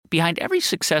Behind every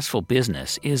successful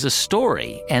business is a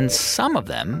story, and some of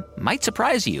them might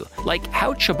surprise you. Like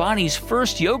how Chobani's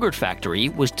first yogurt factory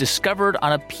was discovered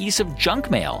on a piece of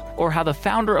junk mail, or how the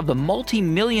founder of the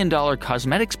multi-million-dollar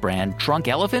cosmetics brand Drunk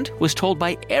Elephant was told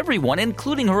by everyone,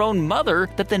 including her own mother,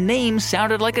 that the name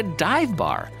sounded like a dive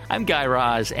bar. I'm Guy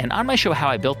Raz, and on my show How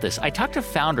I Built This, I talk to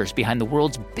founders behind the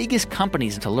world's biggest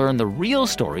companies to learn the real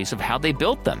stories of how they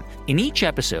built them. In each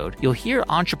episode, you'll hear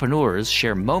entrepreneurs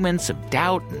share moments of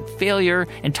doubt and failure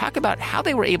and talk about how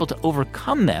they were able to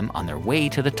overcome them on their way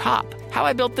to the top. How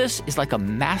I Built This is like a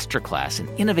masterclass in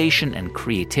innovation and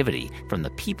creativity from the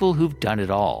people who've done it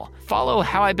all. Follow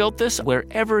How I Built This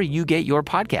wherever you get your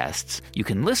podcasts. You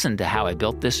can listen to How I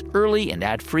Built This early and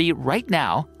ad-free right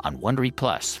now on Wondery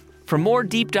Plus. For more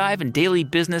deep dive and daily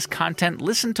business content,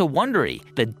 listen to Wondery,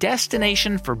 the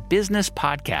destination for business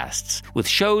podcasts. With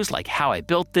shows like How I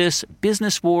Built This,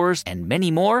 Business Wars, and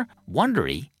many more,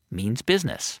 Wondery means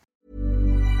business.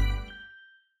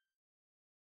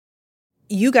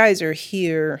 You guys are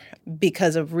here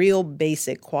because of real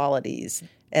basic qualities,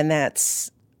 and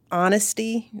that's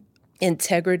honesty,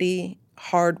 integrity,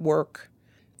 hard work,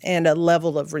 and a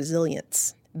level of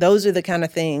resilience. Those are the kind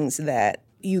of things that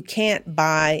you can't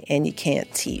buy and you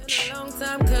can't teach. All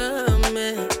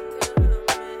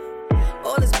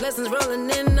these blessings rolling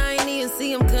in, I ain't even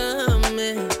see them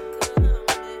coming.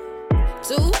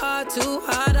 Too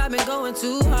hard, I've been going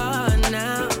too hard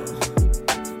now.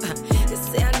 They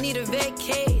say I need a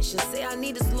vacation, say I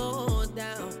need to slow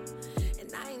down.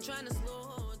 And I ain't trying to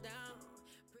slow down.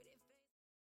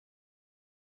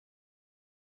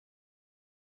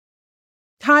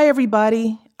 Hi,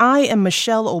 everybody. I am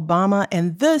Michelle Obama,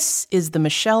 and this is the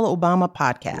Michelle Obama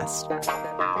Podcast.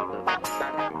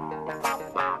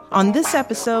 On this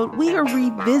episode, we are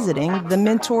revisiting the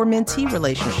mentor-mentee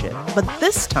relationship, but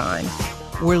this time,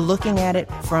 we're looking at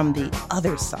it from the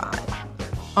other side.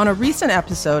 On a recent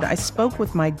episode, I spoke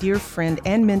with my dear friend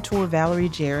and mentor, Valerie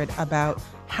Jarrett, about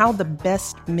how the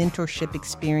best mentorship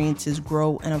experiences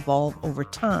grow and evolve over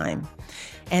time.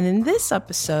 And in this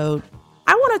episode,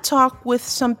 I want to talk with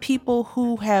some people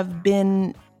who have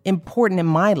been important in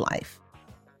my life.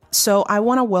 So I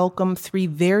want to welcome three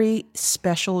very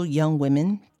special young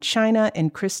women, China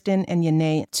and Kristen and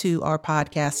Yanae, to our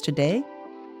podcast today.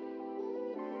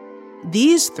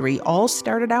 These three all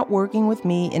started out working with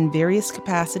me in various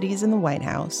capacities in the White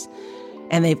House,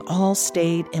 and they've all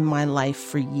stayed in my life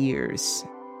for years.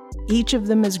 Each of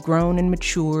them has grown and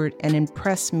matured and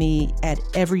impressed me at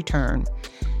every turn.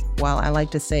 While I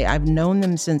like to say I've known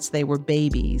them since they were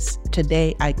babies,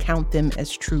 today I count them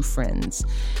as true friends.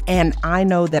 And I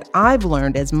know that I've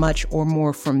learned as much or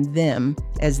more from them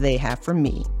as they have from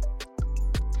me.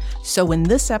 So in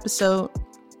this episode,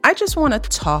 I just want to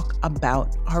talk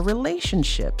about our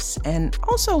relationships and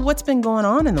also what's been going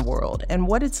on in the world and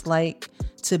what it's like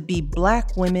to be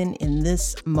Black women in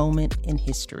this moment in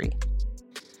history.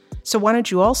 So why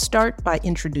don't you all start by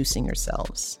introducing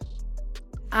yourselves?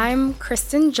 I'm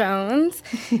Kristen Jones,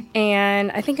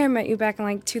 and I think I met you back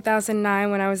in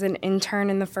 2009 when I was an intern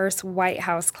in the first White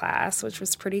House class, which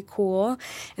was pretty cool.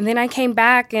 And then I came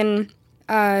back and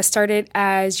started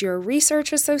as your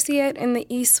research associate in the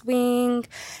East Wing,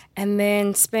 and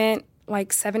then spent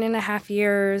 7.5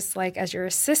 years as your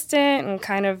assistant and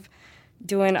kind of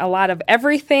doing a lot of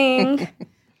everything.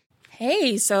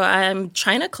 Hey, so I'm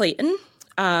China Clayton.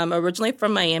 Originally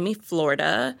from Miami,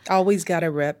 Florida. Always got to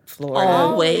rep Florida.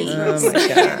 Always. Oh, my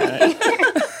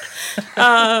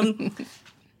God.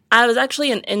 I was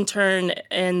actually an intern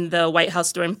in the White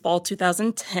House during fall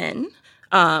 2010.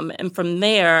 And from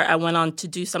there, I went on to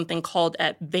do something called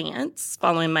Advance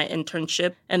following my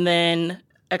internship. And then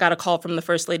I got a call from the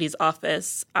First Lady's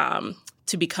office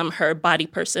to become her body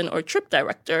person or trip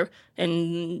director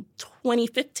in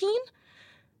 2015.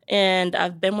 And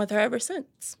I've been with her ever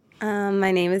since.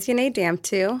 My name is Yanae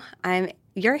Damtu. I'm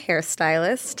your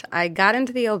hairstylist. I got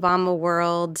into the Obama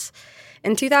world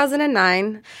in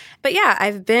 2009. But yeah,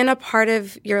 I've been a part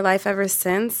of your life ever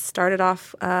since. Started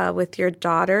off with your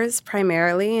daughters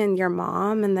primarily and your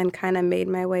mom, and then kind of made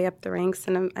my way up the ranks,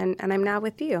 and I'm now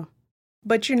with you.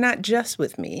 But you're not just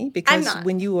with me, because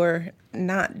when you were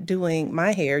not doing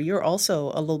my hair, you're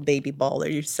also a little baby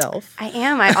baller yourself. I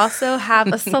am. I also have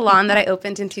a salon that I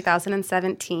opened in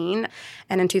 2017.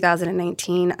 And in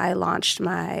 2019, I launched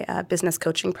my business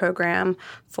coaching program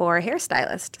for a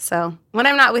hairstylist. So when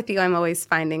I'm not with you, I'm always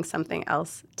finding something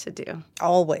else to do.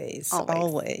 Always.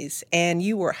 And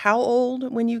you were how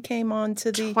old when you came on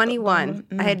to the 21.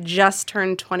 I had just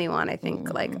turned 21, I think,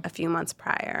 a few months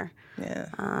prior. Yeah.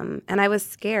 And I was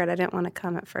scared. I didn't want to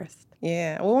come at first.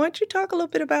 Yeah. Well, why don't you talk a little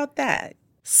bit about that?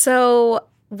 So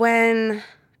when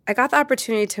I got the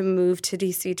opportunity to move to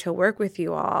DC to work with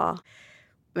you all.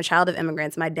 I'm a child of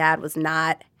immigrants. My dad was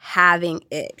not having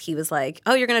it. He was like,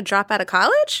 oh, you're going to drop out of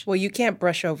college? Well, you can't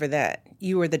brush over that.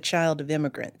 You were the child of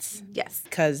immigrants. Yes.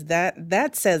 Because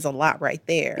that says a lot right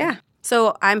there. Yeah.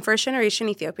 So I'm first generation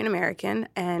Ethiopian American,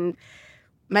 and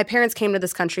my parents came to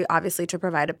this country obviously to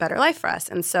provide a better life for us.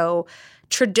 And so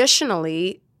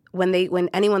traditionally, when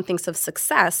anyone thinks of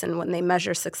success and when they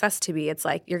measure success to be, it's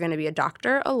like you're going to be a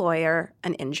doctor, a lawyer,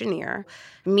 an engineer.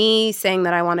 Me saying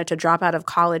that I wanted to drop out of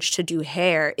college to do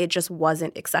hair, it just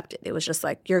wasn't accepted. It was just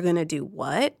like, you're going to do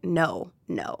what? No,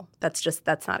 that's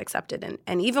not accepted.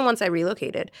 And even once I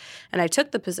relocated and I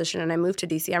took the position and I moved to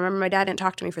DC, I remember my dad didn't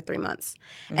talk to me for 3 months.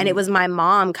 Mm-hmm. And it was my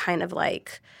mom kind of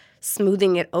like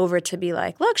smoothing it over to be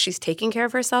like, look, she's taking care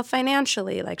of herself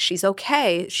financially. Like, she's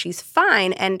okay. She's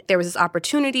fine. And there was this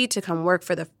opportunity to come work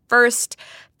for the first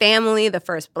family, the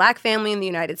first Black family in the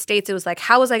United States. It was like,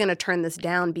 how was I going to turn this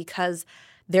down? Because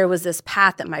there was this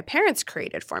path that my parents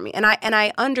created for me. And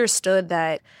I understood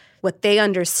that what they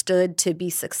understood to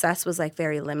be success was like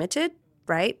very limited,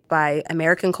 right? By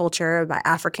American culture, by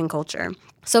African culture.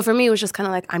 So for me, it was just kind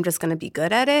of like, I'm just going to be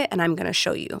good at it and I'm going to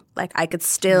show you. Like, I could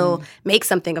still make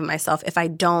something of myself if I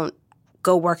don't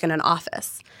go work in an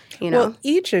office, you know? Well,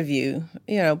 each of you,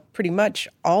 pretty much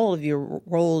all of your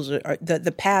roles, are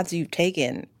the paths you've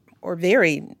taken are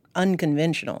very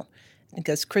unconventional.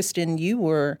 Because, Kristen, you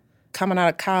were coming out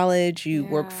of college, you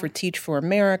worked for Teach for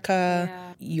America.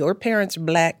 Yeah. Your parents are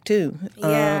Black, too.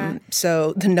 Yeah.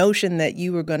 So the notion that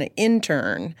you were going to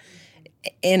intern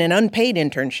in an unpaid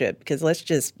internship, because let's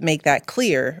just make that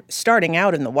clear, starting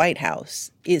out in the White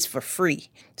House is for free.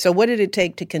 So what did it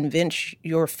take to convince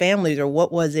your families, or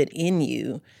what was it in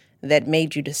you that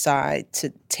made you decide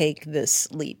to take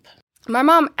this leap? My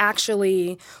mom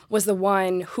actually was the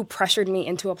one who pressured me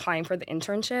into applying for the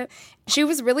internship. She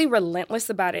was really relentless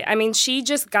about it. I mean, she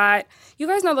just got, you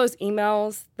guys know those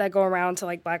emails that go around to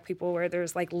like Black people where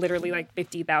there's like literally like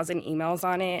 50,000 emails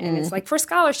on it and it's like for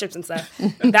scholarships and stuff.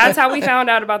 That's how we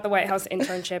found out about the White House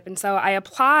internship. And so I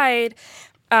applied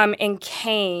and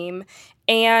came,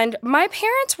 and my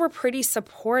parents were pretty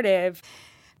supportive.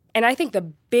 And I think the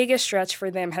biggest stretch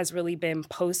for them has really been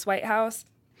post-White House.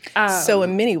 So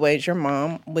in many ways, your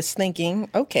mom was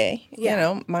thinking, okay,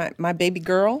 my baby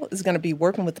girl is going to be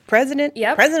working with the president,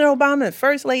 President Obama, the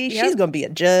first lady. She's going to be a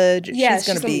judge. She's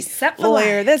going to be a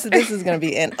lawyer. This is going to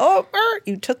be, and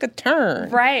you took a turn.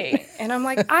 Right. And I'm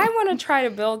like, I want to try to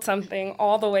build something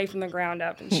all the way from the ground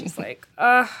up. And she's like,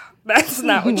 that's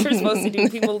not what you're supposed to do.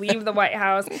 People leave the White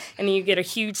House and then you get a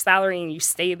huge salary and you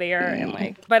stay there.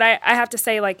 And but I have to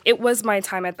say, it was my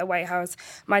time at the White House,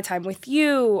 my time with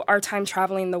you, our time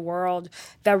traveling the world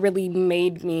that really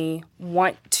made me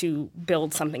want to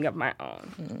build something of my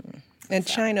own. And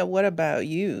China, what about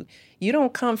you? You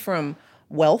don't come from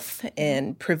wealth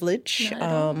and privilege.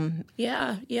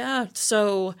 Yeah.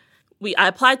 So I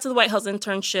applied to the White House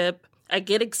internship. I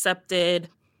get accepted.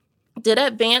 Did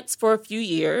advance for a few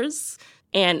years,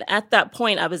 and at that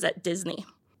point, I was at Disney.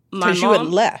 Because you had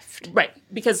left. Right,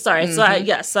 because, so I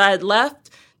had left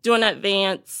doing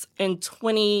advance in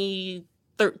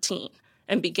 2013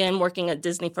 and began working at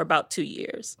Disney for about 2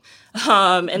 years.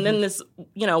 And then this,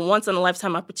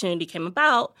 once-in-a-lifetime opportunity came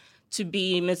about to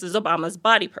be Mrs. Obama's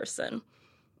body person.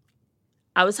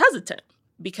 I was hesitant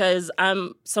because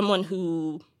I'm someone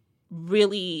who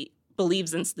really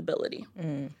believes in stability.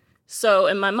 So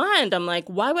in my mind, I'm like,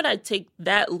 why would I take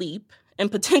that leap and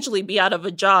potentially be out of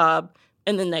a job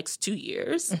in the next 2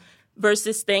 years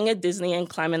versus staying at Disney and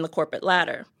climbing the corporate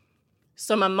ladder?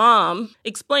 So my mom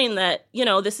explained that,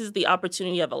 this is the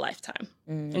opportunity of a lifetime.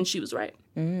 And she was right.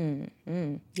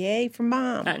 Yay for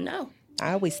Mom. I know.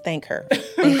 I always thank her.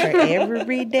 Thank her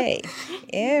every day.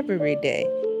 Every day.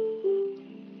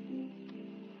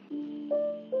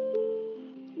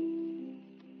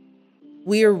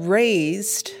 We are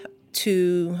raised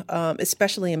to,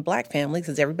 especially in Black families,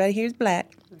 because everybody here is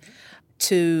Black,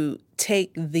 to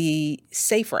take the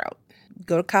safe route.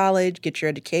 Go to college, get your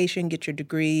education, get your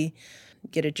degree,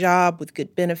 get a job with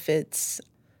good benefits.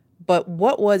 But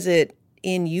what was it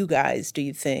in you guys, do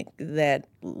you think, that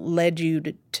led you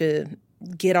to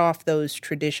get off those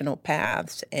traditional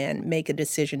paths and make a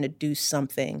decision to do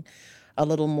something a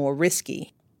little more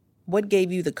risky? What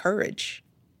gave you the courage?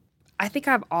 I think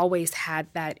I've always had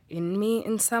that in me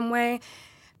in some way.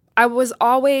 I was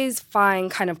always fine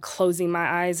kind of closing my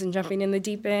eyes and jumping in the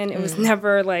deep end. It was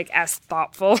never as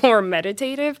thoughtful or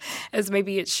meditative as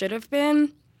maybe it should have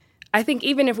been. I think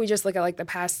even if we just look at the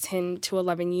past 10 to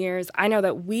 11 years, I know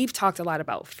that we've talked a lot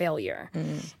about failure.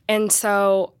 And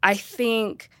so I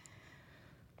think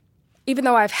even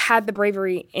though I've had the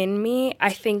bravery in me,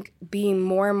 I think being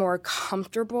more and more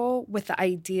comfortable with the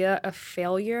idea of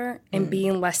failure and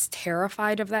being less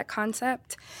terrified of that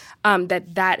concept,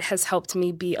 that has helped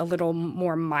me be a little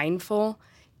more mindful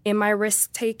in my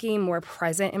risk-taking, more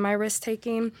present in my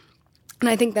risk-taking. And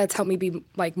I think that's helped me be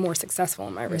like more successful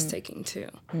in my risk-taking too.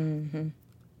 Mm-hmm.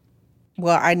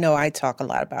 Well, I know I talk a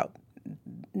lot about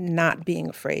not being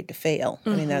afraid to fail. I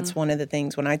mean, that's one of the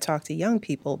things when I talk to young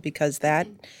people, because that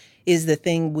is the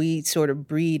thing we sort of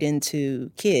breed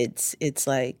into kids. It's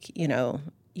like,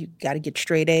 you got to get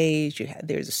straight A's.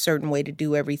 There's a certain way to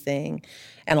do everything.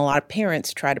 And a lot of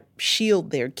parents try to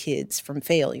shield their kids from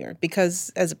failure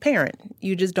because as a parent,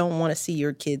 you just don't want to see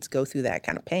your kids go through that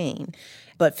kind of pain.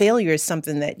 But failure is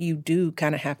something that you do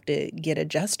kind of have to get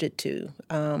adjusted to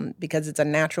because it's a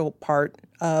natural part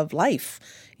of life.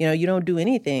 You don't do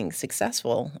anything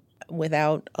successful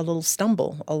without a little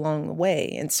stumble along the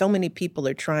way. And so many people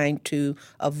are trying to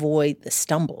avoid the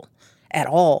stumble at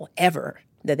all, ever,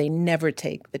 that they never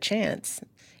take the chance.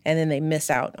 And then they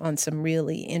miss out on some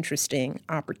really interesting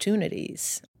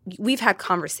opportunities. We've had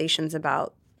conversations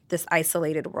about this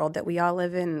isolated world that we all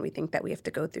live in, and we think that we have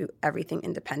to go through everything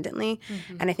independently.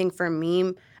 And I think for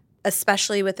me,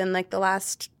 especially within like the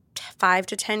last 5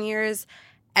 to 10 years,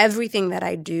 everything that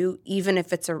I do, even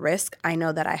if it's a risk, I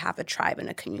know that I have a tribe and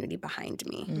a community behind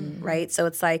me, right? So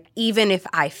it's like, even if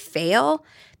I fail,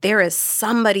 there is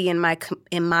somebody in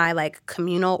my like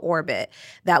communal orbit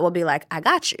that will be like, I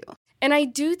got you. And I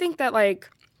do think that like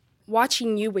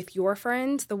watching you with your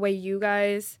friends, the way you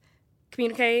guys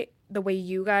communicate, the way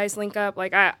you guys link up,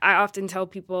 like I often tell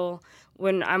people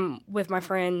when I'm with my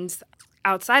friends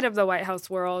outside of the White House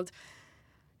world,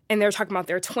 and they're talking about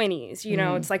their 20s,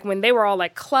 it's like when they were all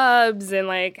like clubs and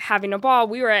like having a ball,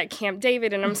 we were at Camp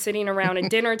David and I'm sitting around a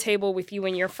dinner table with you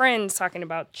and your friends talking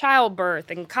about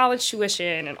childbirth and college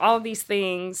tuition and all of these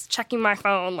things, checking my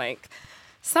phone, like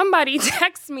somebody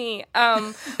text me.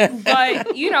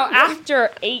 But,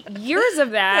 after 8 years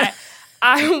of that,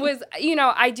 I was,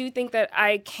 I do think that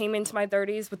I came into my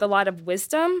 30s with a lot of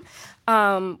wisdom,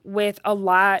 with a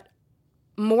lot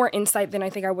more insight than I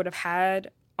think I would have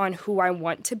had on who I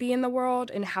want to be in the world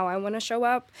and how I want to show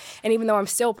up. And even though I'm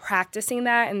still practicing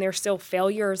that and there's still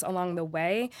failures along the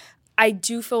way, I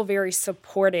do feel very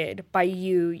supported by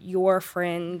you, your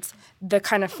friends, the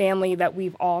kind of family that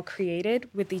we've all created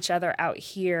with each other out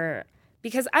here.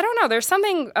 Because I don't know, there's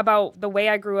something about the way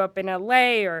I grew up in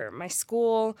LA or my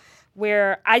school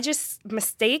where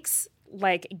mistakes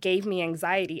like gave me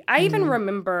anxiety. I even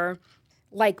remember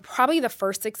like probably the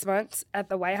first 6 months at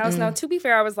the White House. Now, to be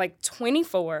fair, I was like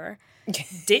 24,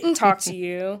 didn't talk to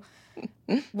you,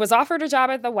 was offered a job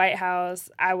at the White House.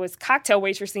 I was cocktail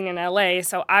waitressing in LA.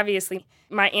 So obviously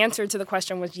my answer to the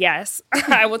question was yes,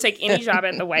 I will take any job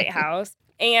at the White House.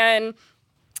 And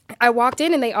I walked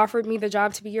in and they offered me the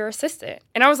job to be your assistant.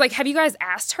 And I was like, have you guys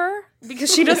asked her?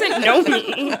 Because she doesn't know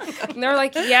me. And they're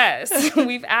like, yes,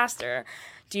 we've asked her.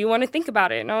 Do you want to think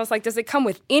about it? And I was like, does it come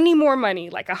with any more money,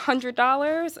 like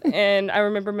 $100? And I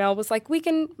remember Mel was like, we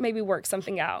can maybe work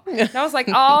something out. And I was like,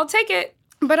 I'll take it.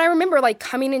 But I remember like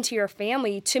coming into your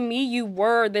family, to me, you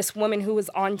were this woman who was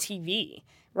on TV,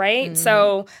 right?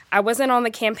 So I wasn't on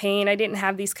the campaign. I didn't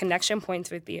have these connection points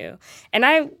with you. And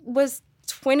I was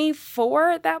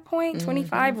 24 at that point,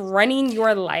 25, running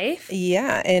your life.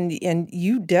 Yeah, and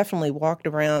you definitely walked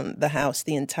around the house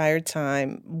the entire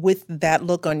time with that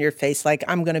look on your face like,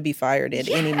 I'm going to be fired at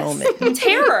any moment.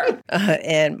 Terror.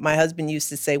 And my husband used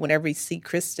to say, whenever he see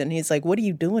Kristen, he's like, what are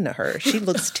you doing to her? She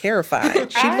looks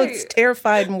terrified. She looks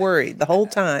terrified and worried the whole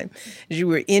time. You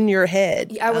were in your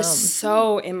head. I was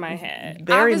so in my head.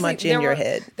 Very much in your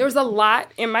head. There was a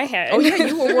lot in my head. Oh, yeah,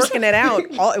 you were working it out.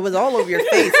 It was all over your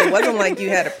face. It wasn't like you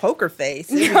had a poker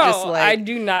face. You were just like, I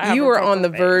do not have you were on the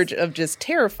verge of just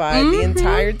terrified the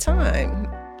entire time.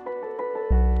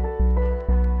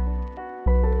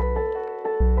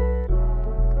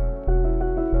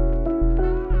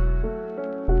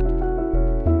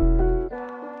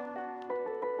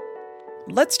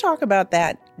 Let's talk about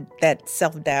that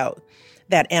self-doubt,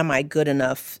 that am I good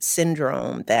enough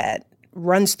syndrome that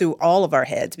runs through all of our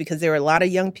heads, because there are a lot of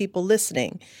young people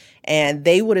listening. And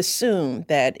they would assume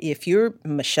that if you're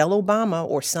Michelle Obama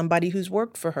or somebody who's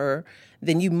worked for her,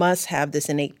 then you must have this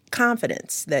innate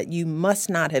confidence that you must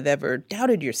not have ever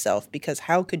doubted yourself, because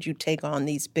how could you take on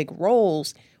these big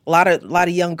roles? A lot of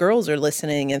young girls are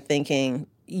listening and thinking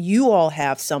you all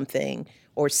have something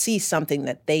or see something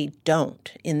that they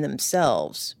don't in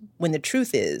themselves, when the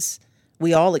truth is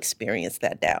we all experience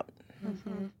that doubt.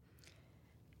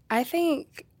 I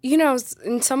think You know,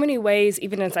 in so many ways,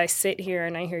 even as I sit here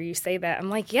and I hear you say that, I'm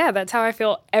like, yeah, that's how I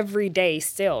feel every day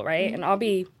still, right? Mm-hmm. And I'll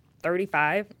be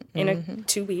 35 in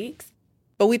 2 weeks.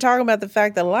 But we talk about the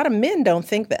fact that a lot of men don't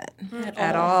think that.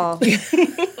 At all.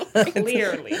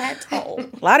 Clearly. At all.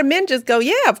 A lot of men just go,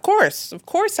 yeah, of course. Of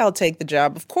course I'll take the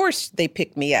job. Of course they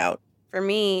pick me out. For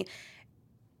me,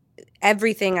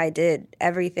 everything I did,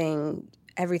 everything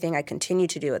I continue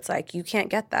to do, it's like, you can't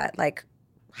get that. Like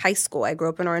high school, I grew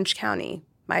up in Orange County.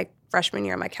 My freshman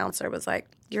year, my counselor was like,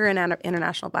 you're an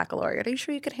international baccalaureate. Are you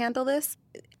sure you could handle this?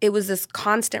 It was this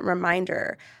constant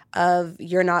reminder of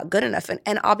you're not good enough.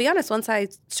 And I'll be honest, once I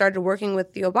started working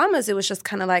with the Obamas, it was just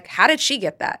kind of like, how did she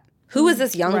get that? Who is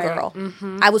this young girl?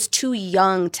 Mm-hmm. I was too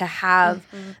young to have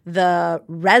the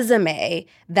resume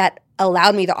that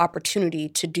allowed me the opportunity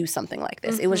to do something like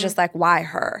this. It was just like, why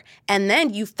her? And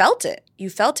then you felt it.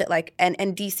 Like, and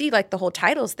DC, like the whole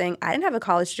titles thing, I didn't have a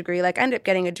college degree. Like I ended up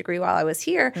getting a degree while I was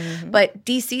here. But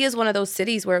DC is one of those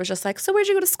cities where it was just like, so where'd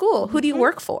you go to school? Who do you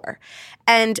work for?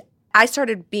 And I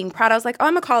started being proud. I was like, oh,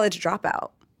 I'm a college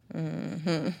dropout.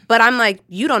 But I'm like,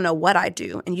 you don't know what I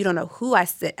do and you don't know who I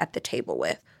sit at the table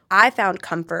with. I found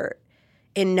comfort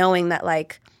in knowing that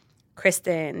like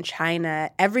Kristen, China,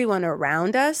 everyone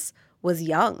around us was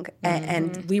young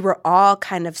and we were all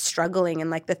kind of struggling. And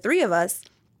like the three of us,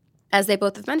 as they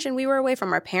both have mentioned, we were away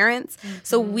from our parents.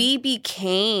 So we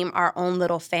became our own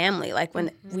little family. Like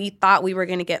when we thought we were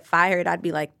going to get fired, I'd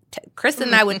be like, Kristen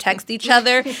and I would text each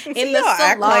other in the salon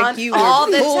act like you all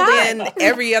were the pulled time. in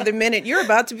every other minute. You're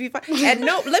about to be fired.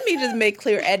 Let me just make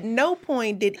clear, at no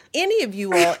point did any of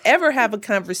you all ever have a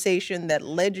conversation that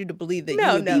led you to believe that you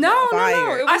would be fired. No.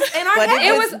 It was in our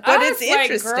head. But it's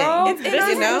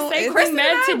interesting. Kristen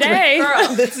met today.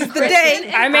 Girl, this is the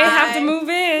day. I may have to move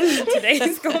in.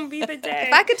 Today's going to be the day.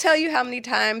 If I could tell you how many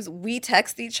times we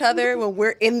text each other when we're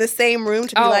in the same room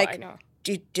to be I know.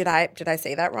 Did I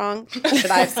say that wrong? Should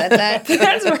I have said that?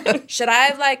 That's right. Should I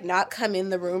have like not come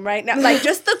in the room right now? Like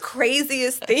just the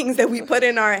craziest things that we put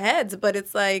in our heads. But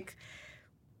it's like,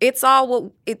 it's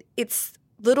all it's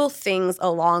little things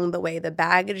along the way, the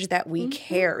baggage that we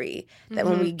carry, that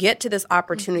when we get to this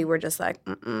opportunity, we're just like,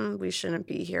 we shouldn't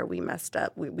be here. We messed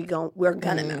up. We're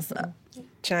gonna mess up.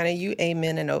 China, you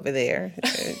amening over there,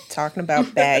 talking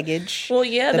about baggage. Well,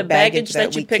 yeah, the baggage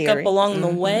that you pick up along the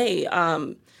way.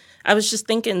 I was just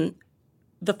thinking,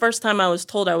 the first time I was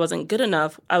told I wasn't good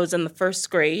enough, I was in the first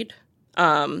grade,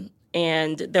 and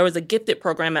there was a gifted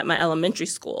program at my elementary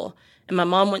school. And my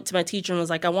mom went to my teacher and was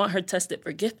like, I want her tested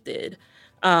for gifted.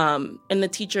 And the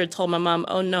teacher told my mom,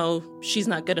 oh, no, she's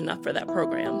not good enough for that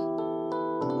program.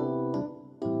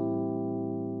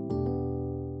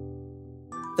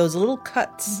 Those little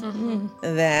cuts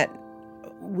that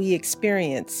we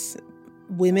experience,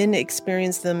 women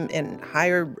experience them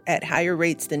at higher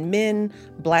rates than men,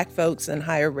 Black folks in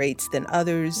higher rates than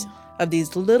others, of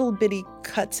these little bitty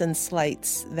cuts and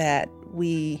slights that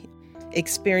we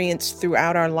experience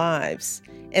throughout our lives.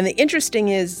 And the interesting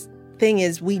thing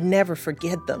is we never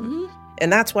forget them.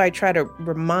 And that's why I try to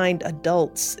remind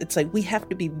adults, it's like we have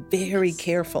to be very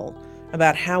careful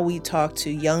about how we talk to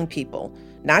young people.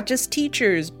 Not just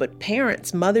teachers, but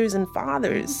parents, mothers and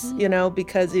fathers,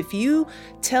 because if you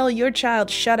tell your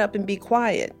child, shut up and be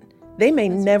quiet, they may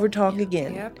never talk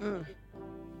again. Yep.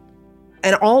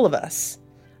 And all of us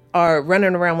are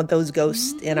running around with those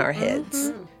ghosts in our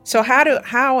heads. So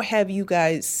how have you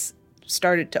guys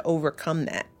started to overcome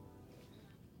that?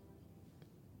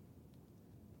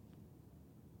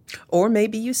 Or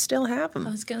maybe you still have them.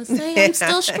 I was going to say, I'm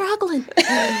still struggling.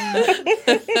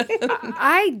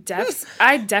 I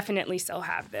definitely still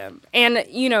have them. And,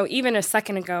 even a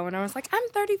second ago when I was like, I'm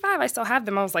 35, I still have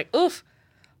them. I was like, oof,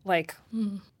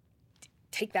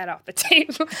 take that off the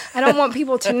tape. I don't want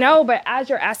people to know. But as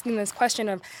you're asking this question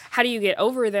of how do you get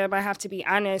over them, I have to be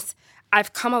honest,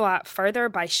 I've come a lot further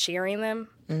by sharing them,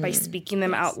 by speaking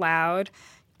them out loud.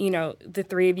 The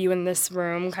three of you in this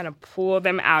room kind of pull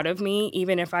them out of me,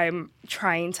 even if I'm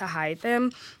trying to hide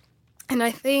them. And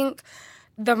I think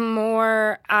the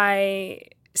more I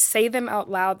say them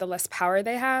out loud, the less power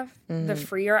they have, the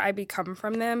freer I become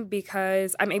from them,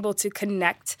 because I'm able to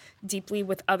connect deeply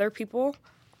with other people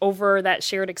over that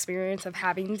shared experience of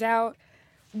having doubt.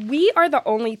 We are the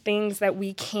only things that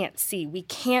we can't see. We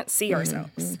can't see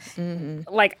ourselves.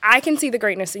 Like, I can see the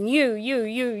greatness in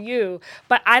you,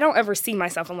 but I don't ever see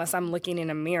myself unless I'm looking in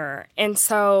a mirror. And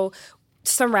so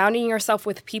surrounding yourself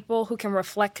with people who can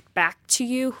reflect back to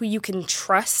you, who you can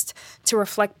trust to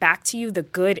reflect back to you the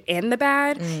good and the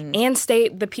bad, and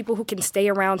the people who can stay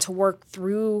around to work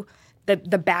through the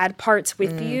bad parts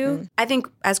with you. I think,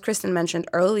 as Kristen mentioned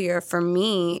earlier, for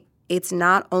me, it's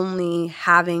not only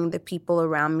having the people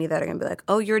around me that are going to be like,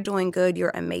 oh, you're doing good,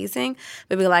 you're amazing,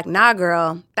 but be like, nah,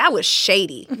 girl, that was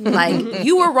shady. Like,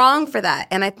 you were wrong for that.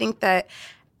 And I think that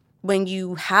when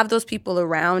you have those people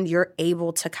around, you're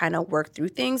able to kind of work through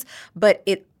things, but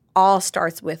it all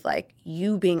starts with like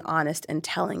you being honest and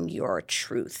telling your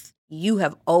truth. You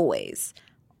have always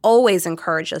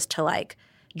encouraged us to like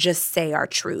just say our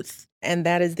truth. And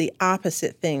that is the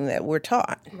opposite thing that we're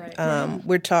taught. Right.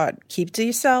 We're taught, keep it to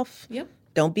yourself. Yep.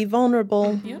 Don't be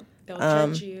vulnerable. Yep. Don't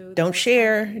judge you. Don't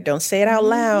share. Don't say it out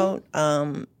loud.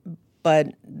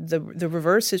 But the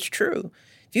reverse is true.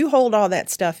 If you hold all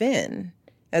that stuff in,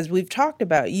 as we've talked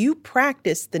about, you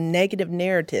practice the negative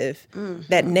narrative,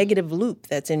 that negative loop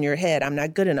that's in your head. I'm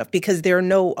not good enough, because there are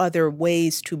no other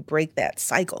ways to break that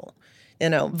cycle. You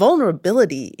know,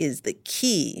 vulnerability is the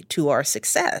key to our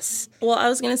success. Well, I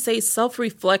was going to say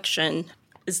self-reflection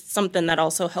is something that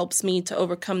also helps me to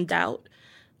overcome doubt.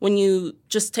 When you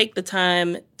just take the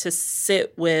time to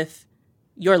sit with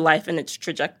your life and its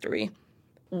trajectory.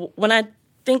 When I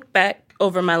think back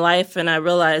over my life and I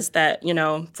realized that, you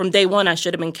know, from day one I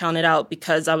should have been counted out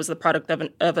because I was the product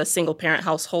of a single-parent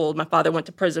household. My father went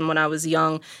to prison when I was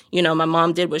young. You know, my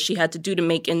mom did what she had to do to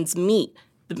make ends meet.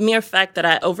 The mere fact that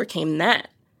I overcame that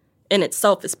in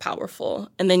itself is powerful.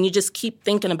 And then you just keep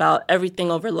thinking about everything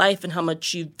over life and how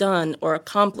much you've done or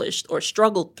accomplished or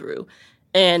struggled through.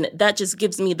 And that just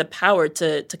gives me the power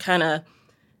to kind of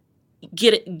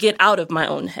get out of my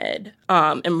own head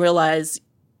and realize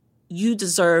you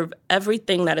deserve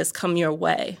everything that has come your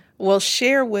way. Well,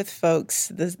 share with folks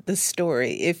the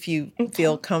story, if you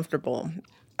feel comfortable,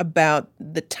 about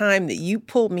the time that you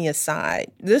pulled me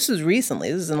aside. This was recently.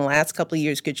 This was in the last couple of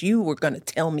years, because you were going to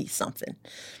tell me something,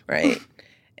 right?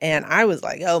 And I was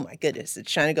like, oh, my goodness, is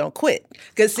China going to quit?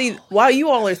 Because, see, while you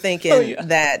all are thinking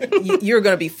that you're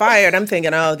going to be fired, I'm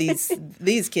thinking, oh,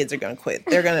 these kids are going to quit.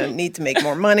 They're going to need to make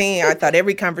more money. I thought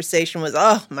every conversation was,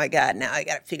 oh, my God, now I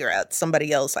got to figure out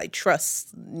somebody else I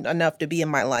trust enough to be in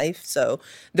my life. So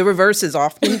the reverse is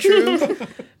often true.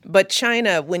 But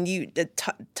China, when you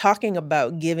talking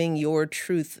about giving your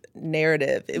truth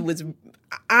narrative,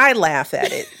 I laugh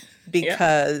at it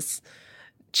because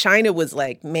China was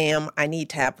like, ma'am, I need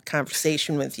to have a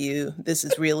conversation with you. This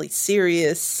is really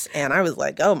serious. And I was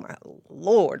like, oh, my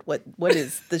Lord, what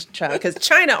is this child? Because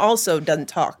China also doesn't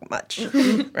talk much,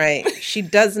 right? She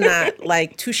does not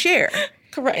like to share.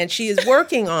 Correct. And she is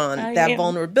working on that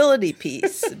vulnerability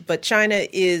piece. But China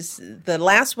is the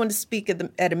last one to speak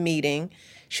at a meeting.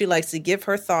 She likes to give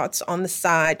her thoughts on the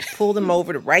side, pull them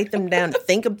over, to write them down, to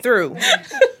think them through.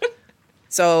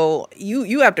 So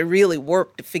you have to really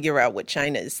work to figure out what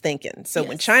China is thinking. So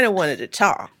when China wanted to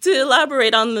talk. To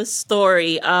elaborate on the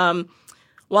story, while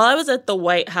I was at the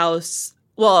White House,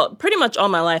 well, pretty much all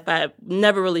my life, I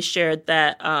never really shared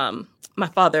that my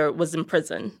father was in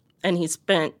prison. And he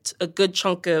spent a good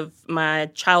chunk of my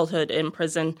childhood in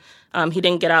prison. He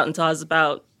didn't get out until I was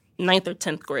about 9th or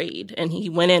 10th grade. And he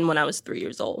went in when I was 3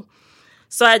 years old.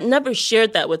 So I'd never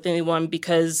shared that with anyone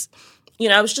because, you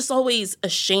know, I was just always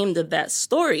ashamed of that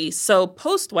story. So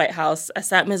post-White House, I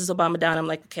sat Mrs. Obama down. I'm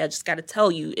like, okay, I just got to tell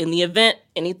you, in the event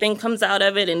anything comes out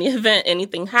of it, in the event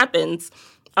anything happens,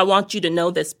 I want you to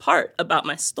know this part about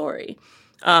my story.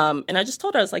 And I just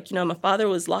told her, I was like, you know, my father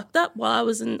was locked up while I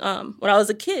was when I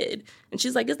was a kid. And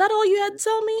she's like, is that all you had to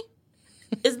tell me?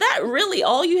 Is that really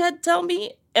all you had to tell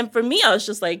me? And for me, I was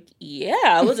just like, yeah,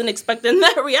 I wasn't expecting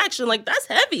that reaction. Like, that's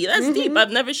heavy. That's deep.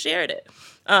 I've never shared it.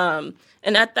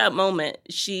 And at that moment,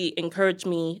 she encouraged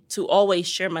me to always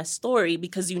share my story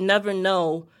because you never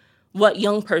know what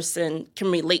young person can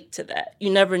relate to that.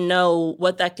 You never know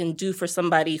what that can do for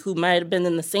somebody who might have been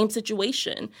in the same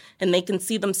situation and they can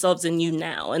see themselves in you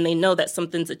now and they know that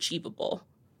something's achievable.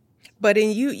 But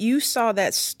in you saw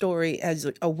that story as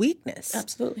a weakness.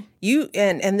 Absolutely.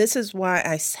 And this is why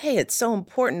I say it's so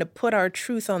important to put our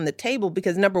truth on the table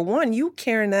because, number one, you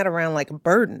carrying that around like a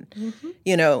burden. Mm-hmm.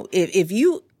 You know,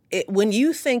 when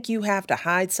you think you have to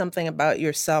hide something about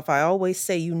yourself, I always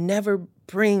say you never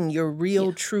bring your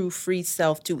real, true, free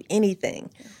self to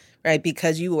anything, right?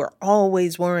 Because you are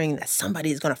always worrying that somebody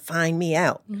is going to find me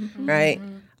out, right?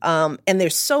 And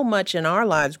there's so much in our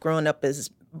lives growing up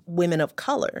as women of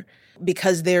color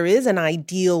because there is an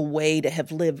ideal way to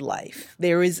have lived life.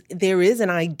 There is an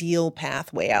ideal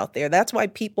pathway out there. That's why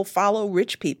people follow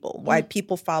rich people, why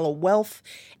people follow wealth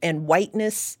and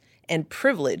whiteness and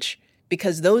privilege,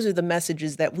 because those are the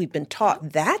messages that we've been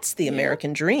taught. That's the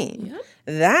American dream.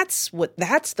 That's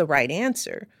the right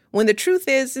answer. When the truth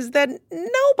is that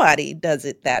nobody does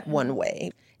it that one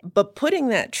way. But putting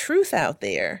that truth out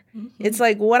there, it's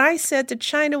like what I said to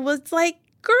China was like,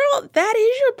 girl, that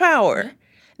is your power.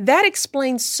 that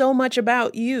explains so much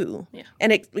about you. Yeah.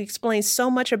 And it explains so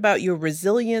much about your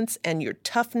resilience and your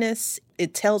toughness.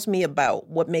 It tells me about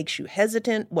what makes you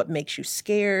hesitant, what makes you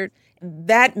scared.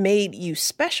 That made you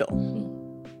special.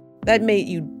 That made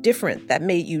you different. That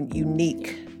made you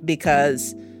unique,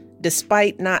 because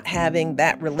despite not having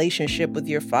that relationship with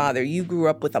your father, you grew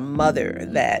up with a mother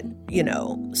that,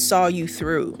 saw you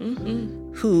through,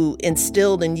 who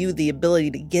instilled in you the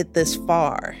ability to get this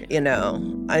far, I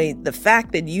mean, the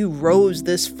fact that you rose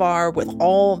this far with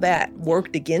all that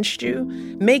worked against you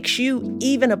makes you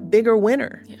even a bigger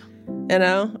winner.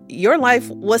 Yeah. Your life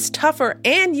was tougher,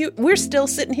 and we're still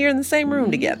sitting here in the same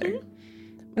room together.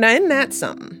 Now, isn't that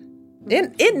something?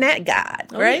 Isn't that God,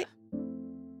 right? Yeah.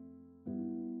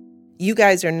 You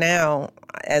guys are now,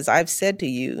 as I've said to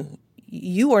you,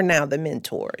 you are now the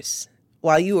mentors.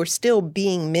 While you are still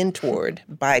being mentored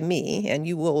by me, and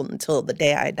you will until the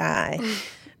day I die.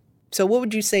 So what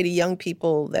would you say to young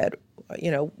people that,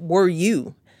 were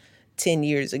you 10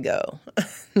 years ago?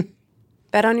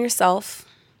 Bet on yourself.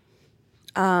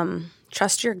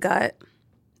 Trust your gut.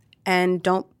 And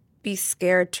don't be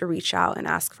scared to reach out and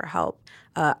ask for help.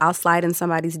 I'll slide in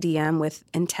somebody's DM with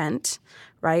intent,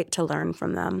 right, to learn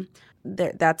from them.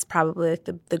 That's probably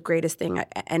the greatest thing.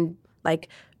 And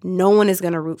no one is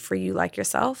going to root for you like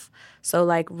yourself. So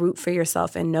root for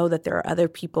yourself and know that there are other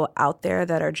people out there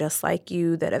that are just like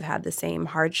you, that have had the same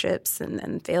hardships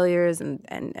and failures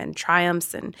and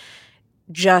triumphs, and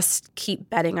just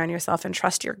keep betting on yourself and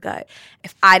trust your gut.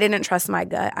 If I didn't trust my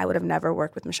gut, I would have never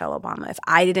worked with Michelle Obama. If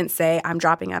I didn't say I'm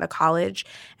dropping out of college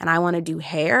and I want to do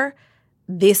hair,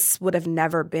 this would have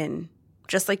never been,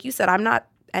 just like you said, I'm not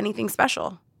anything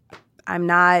special. I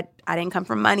didn't come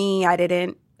from money.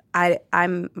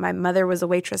 My mother was a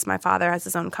waitress. My father has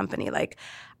his own company.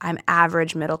 I'm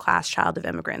average middle-class child of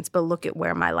immigrants, but look at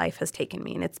where my life has taken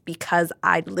me. And it's because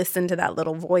I listened to that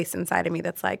little voice inside of me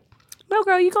that's like, no,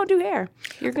 girl, you're going to do hair.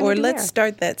 You're going to do hair. Or let's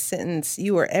start that sentence,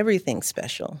 you are everything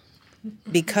special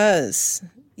because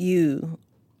you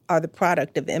are the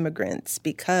product of immigrants,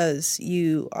 because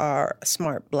you are a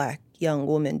smart Black young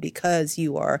woman, because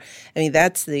you are,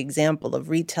 that's the example of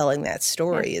retelling that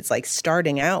story. Yeah. It's like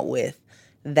starting out with,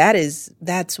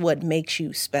 that's what makes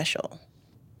you special.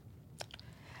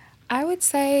 I would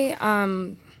say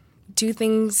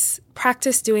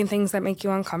practice doing things that make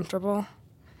you uncomfortable.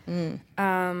 And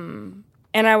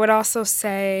I would also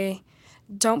say,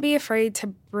 don't be afraid to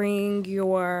bring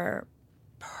your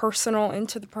personal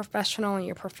into the professional and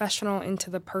your professional into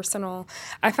the personal.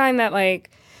 I find that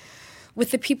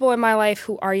with the people in my life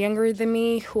who are younger than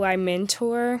me, who I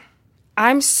mentor,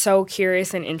 I'm so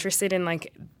curious and interested in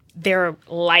their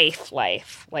life,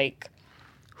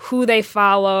 who they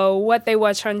follow, what they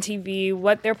watch on TV,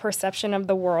 what their perception of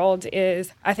the world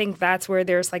is. I think that's where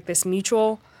there's this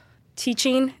mutual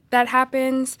teaching that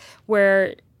happens,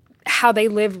 where how they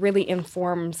live really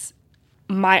informs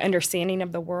my understanding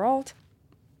of the world.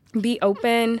 Be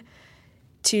open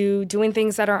to doing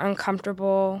things that are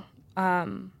uncomfortable.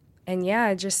 And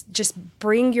yeah, just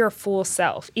bring your full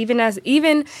self, even as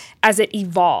it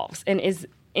evolves and is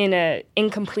in a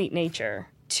incomplete nature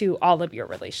to all of your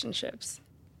relationships.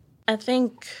 I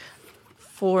think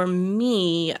for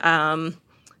me, I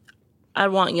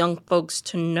want young folks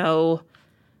to know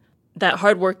that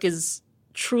hard work is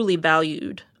truly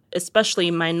valued,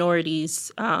 especially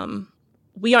minorities.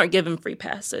 We aren't given free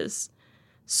passes.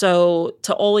 So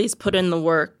to always put in the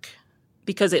work,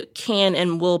 because it can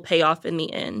and will pay off in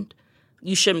the end.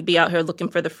 You shouldn't be out here looking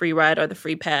for the free ride or the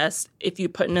free pass if you're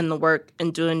putting in the work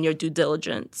and doing your due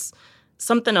diligence.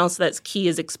 Something else that's key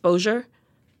is exposure,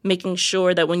 making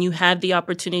sure that when you have the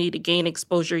opportunity to gain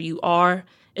exposure, you are.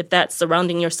 If that's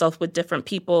surrounding yourself with different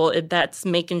people, if that's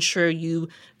making sure you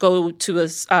go to a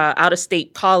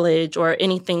out-of-state college or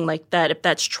anything like that, if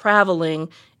that's traveling,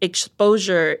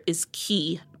 exposure is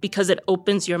key because it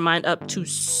opens your mind up to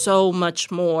so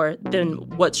much more than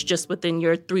what's just within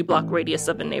your 3-block radius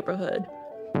of a neighborhood.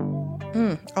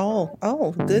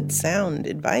 Oh, good sound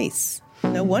advice.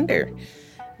 No wonder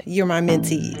you're my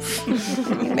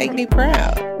mentees. You make me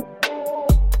proud.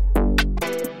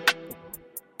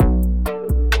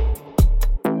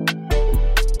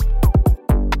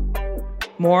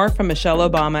 More from Michelle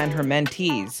Obama and her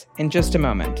mentees in just a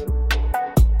moment.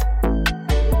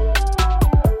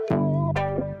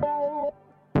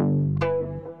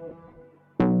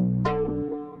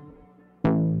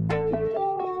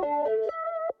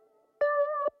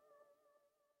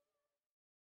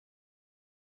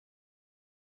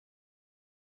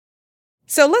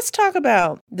 So let's talk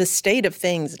about the state of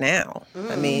things now.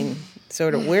 I mean,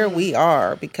 sort of where we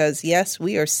are, because yes,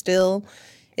 we are still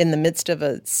in the midst of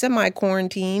a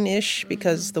semi-quarantine-ish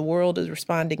because the world is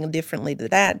responding differently to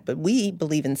that. But we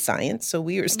believe in science, so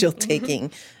we are still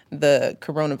taking the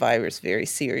coronavirus very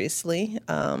seriously.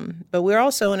 But we're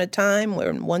also in a time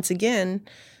where, once again,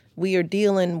 we are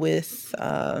dealing with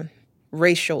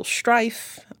racial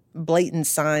strife, blatant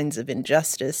signs of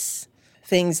injustice,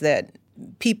 things that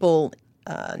people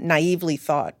naively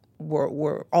thought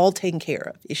were all taken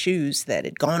care of, issues that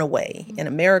had gone away in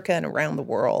America and around the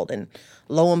world. And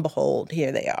lo and behold,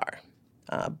 here they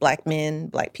are. Black men,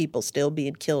 Black people still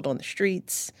being killed on the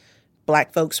streets,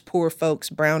 Black folks, poor folks,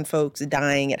 brown folks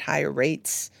dying at higher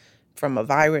rates from a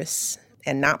virus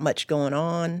and not much going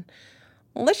on.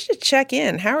 Well, let's just check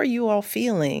in. How are you all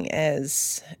feeling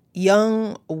as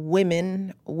young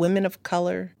women of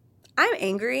color? I'm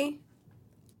angry.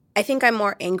 I think I'm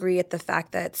more angry at the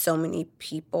fact that so many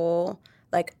people,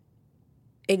 like,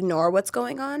 ignore what's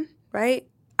going on, right?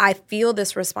 I feel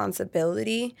this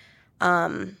responsibility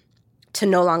to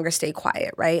no longer stay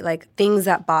quiet, right? Like, things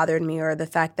that bothered me, or the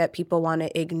fact that people want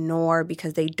to ignore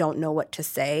because they don't know what to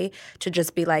say, to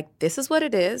just be like, this is what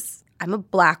it is. I'm a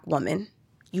Black woman.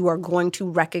 You are going to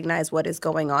recognize what is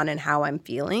going on and how I'm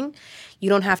feeling. You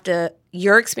don't have to –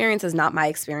 your experience is not my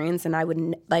experience, and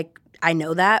I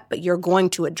know that, but you're going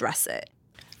to address it.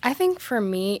 I think for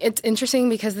me, it's interesting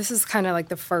because this is kind of like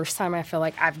the first time I feel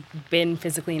like I've been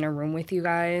physically in a room with you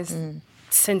guys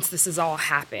since this has all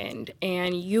happened.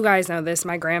 And you guys know this.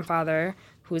 My grandfather,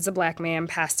 who is a Black man,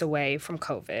 passed away from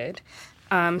COVID.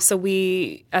 So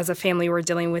we, as a family, were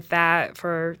dealing with that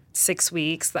for 6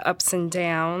 weeks, the ups and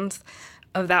downs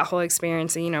of that whole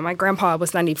experience. And, my grandpa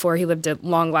was 94. He lived a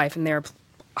long life, and there are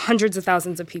hundreds of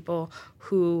thousands of people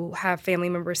who have family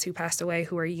members who passed away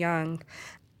who are young.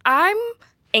 I'm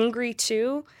angry,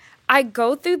 too. I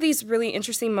go through these really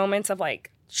interesting moments of,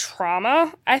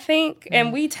 trauma, I think.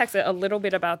 And we texted a little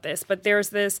bit about this, but there's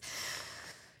this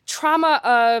trauma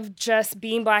of just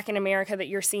being Black in America that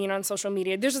you're seeing on social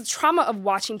media. There's a trauma of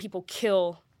watching people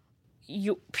kill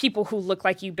people who look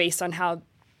like you based on how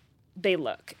they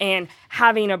look, and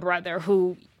having a brother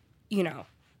who,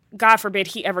 God forbid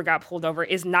he ever got pulled over,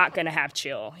 is not going to have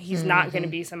chill. He's not going to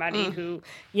be somebody who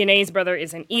Yanae's brother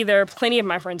isn't either. Plenty of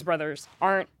my friends' brothers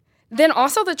aren't. Then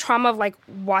also the trauma of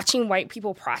watching white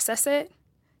people process it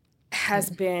has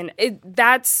been,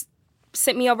 that's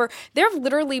sent me over. There have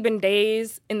literally been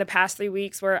days in the past 3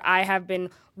 weeks where I have been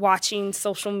watching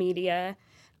social media.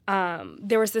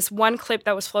 There was this one clip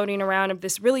that was floating around of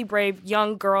this really brave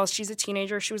young girl. She's a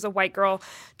teenager. She was a white girl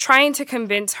trying to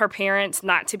convince her parents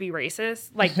not to be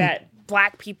racist, that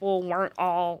Black people weren't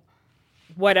all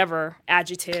whatever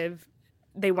adjective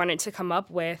they wanted to come up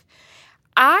with.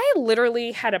 I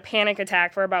literally had a panic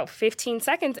attack for about 15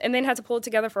 seconds and then had to pull it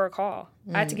together for a call.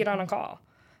 I had to get on a call.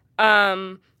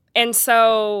 And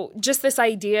so just this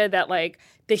idea that,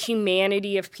 the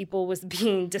humanity of people was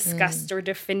being discussed or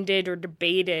defended or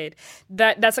debated,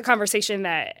 that's a conversation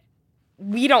that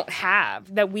we don't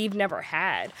have, that we've never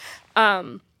had.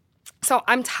 So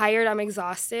I'm tired. I'm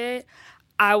exhausted.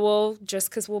 I will, just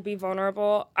because we'll be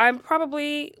vulnerable, I'm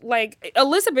probably,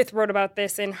 Elizabeth wrote about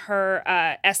this in her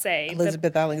essay.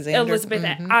 Elizabeth Alexander. Elizabeth,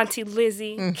 Auntie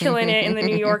Lizzie, killing it in the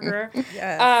New Yorker.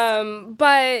 Yes.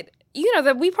 But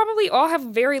that we probably all have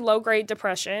very low-grade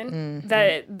depression.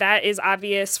 That is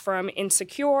obvious from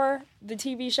Insecure, the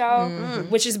TV show,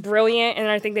 which is brilliant. And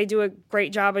I think they do a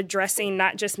great job addressing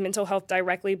not just mental health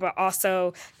directly, but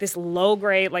also this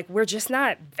low-grade, we're just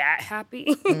not that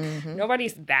happy.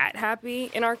 Nobody's that happy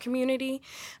in our community.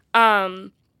 So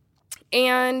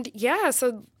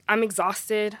I'm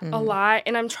exhausted a lot,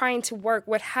 and I'm trying to work.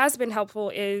 What has been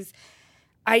helpful is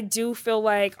I do feel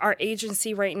like our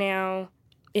agency right now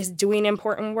is doing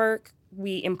important work.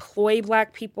 We employ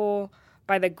Black people.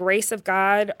 By the grace of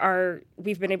God,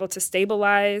 we've been able to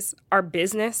stabilize our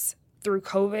business through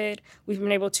COVID. We've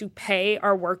been able to pay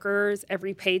our workers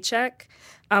every paycheck,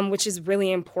 which is really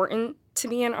important to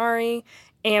me and Ari.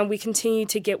 And we continue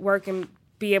to get work and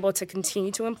be able to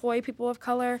continue to employ people of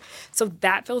color. So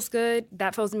that feels good.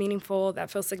 That feels meaningful.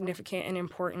 That feels significant and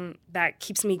important. That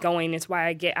keeps me going. It's why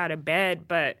I get out of bed.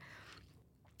 But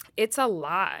it's a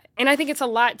lot. And I think it's a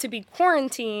lot to be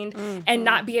quarantined and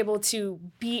not be able to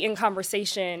be in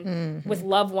conversation with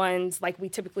loved ones like we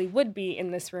typically would be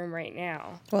in this room right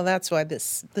now. Well, that's why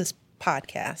this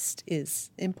podcast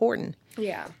is important.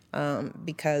 Yeah.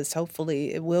 Because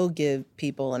hopefully it will give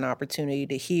people an opportunity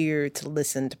to hear, to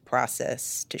listen, to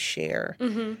process, to share.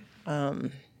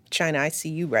 China, I see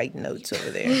you writing notes over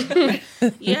there.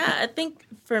 Yeah, I think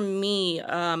for me,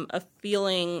 a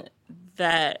feeling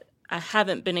that I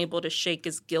haven't been able to shake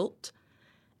is guilt.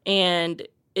 And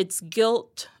it's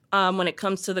guilt when it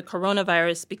comes to the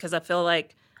coronavirus, because I feel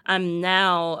like I'm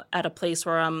now at a place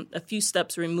where I'm a few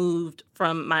steps removed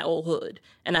from my old hood.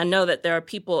 And I know that there are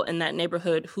people in that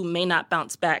neighborhood who may not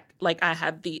bounce back like I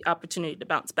have the opportunity to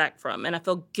bounce back from. And I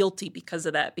feel guilty because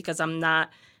of that, because I'm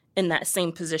not in that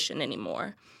same position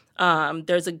anymore.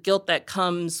 There's a guilt that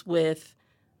comes with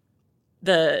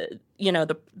the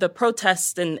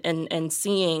protests and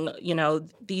seeing,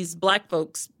 these Black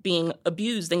folks being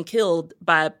abused and killed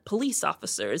by police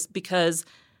officers, because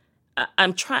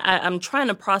I'm trying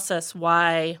to process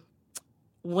why,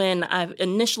 when I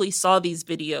initially saw these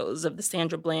videos of the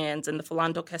Sandra Blands and the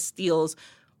Philando Castiles,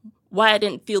 why I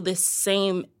didn't feel this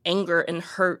same anger and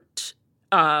hurt,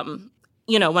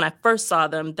 when I first saw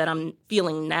them, that I'm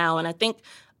feeling now. And I think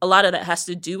a lot of that has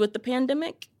to do with the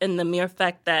pandemic and the mere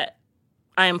fact that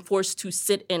I am forced to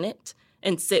sit in it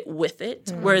and sit with it.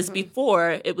 Mm-hmm. Whereas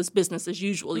before, it was business as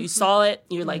usual. You saw it,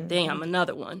 you're like, damn,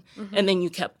 another one. Mm-hmm. And then you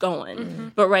kept going. Mm-hmm.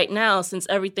 But right now, since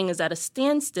everything is at a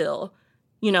standstill,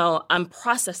 I'm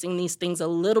processing these things a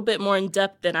little bit more in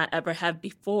depth than I ever have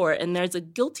before. And there's a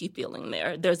guilty feeling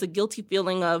there. There's a guilty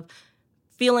feeling of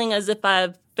feeling as if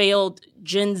I've failed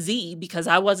Gen Z because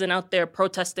I wasn't out there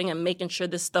protesting and making sure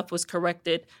this stuff was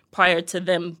corrected prior to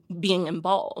them being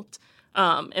involved.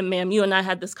 And ma'am, you and I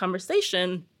had this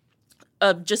conversation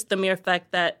of just the mere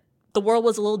fact that the world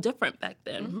was a little different back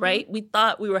then, mm-hmm. right? We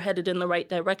thought we were headed in the right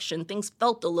direction. Things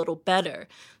felt a little better.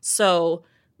 So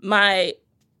my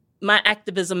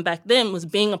activism back then was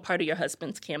being a part of your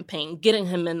husband's campaign, getting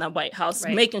him in the White House,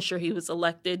 right. making sure he was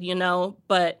elected,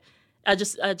 but I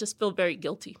just feel very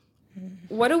guilty.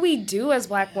 What do we do as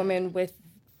Black women with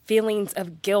feelings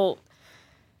of guilt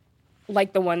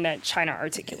like the one that China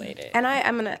articulated? And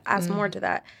I'm going to ask more to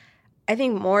that. I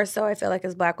think more so, I feel like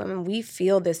as Black women, we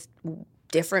feel this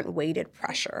different weighted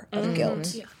pressure of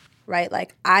guilt, right?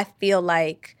 Like, I feel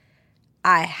like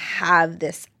I have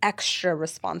this extra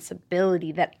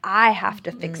responsibility that I have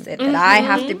to fix it, that I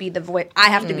have to be the voice. I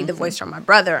have to be the voice for my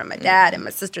brother and my dad and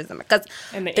my sisters and my cousins.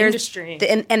 And the industry.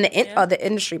 The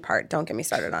industry part, don't get me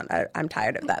started on. I'm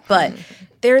tired of that. But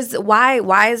there's,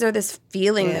 why is there this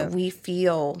feeling that we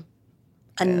feel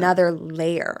another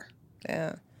layer?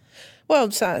 Yeah. Well,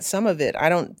 some of it, I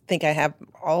don't think I have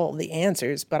all the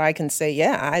answers, but I can say,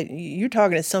 you're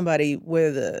talking to somebody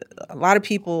where a lot of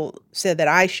people said that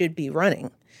I should be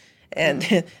running.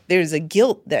 And there's a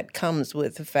guilt that comes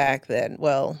with the fact that,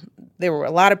 well, there were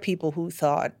a lot of people who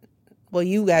thought, well,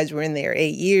 you guys were in there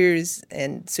 8 years,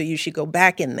 and so you should go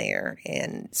back in there.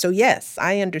 And so, yes,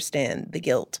 I understand the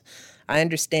guilt. I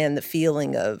understand the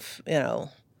feeling of,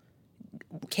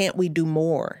 can't we do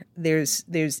more?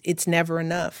 It's never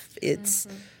enough. It's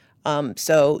I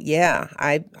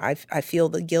feel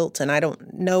the guilt, and I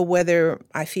don't know whether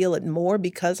I feel it more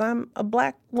because I'm a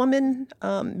Black woman.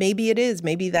 Maybe it is.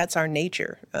 Maybe that's our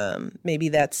nature. Maybe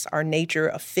that's our nature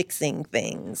of fixing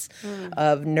things,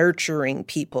 of nurturing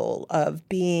people, of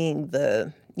being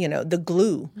the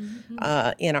glue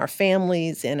in our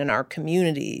families and in our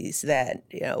communities. That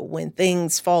when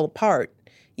things fall apart,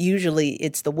 usually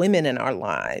it's the women in our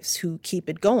lives who keep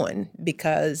it going,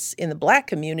 because in the Black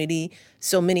community,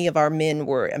 so many of our men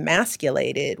were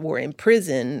emasculated, were in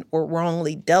prison, or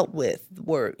wrongly dealt with,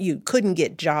 you couldn't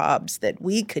get jobs that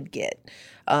we could get.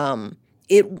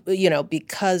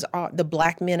 Because the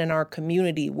Black men in our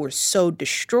community were so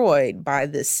destroyed by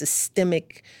this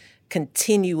systemic,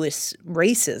 continuous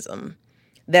racism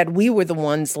that we were the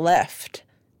ones left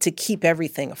to keep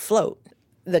everything afloat.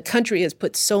 The country has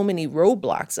put so many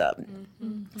roadblocks up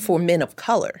for men of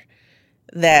color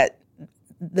that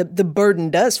the burden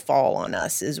does fall on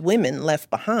us as women left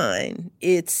behind.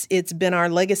 It's been our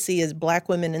legacy as Black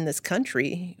women in this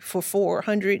country for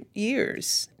 400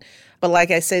 years. But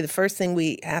like I say, the first thing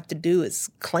we have to do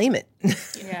is claim it.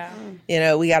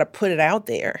 Yeah. We got to put it out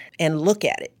there and look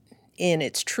at it in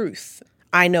its truth.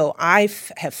 I know I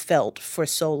have felt for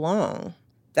so long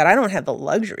that I don't have the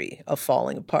luxury of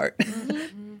falling apart.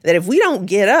 That if we don't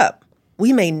get up,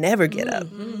 we may never get up.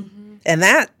 And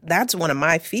that's one of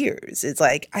my fears. It's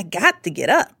like, I got to get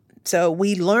up. So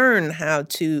we learn how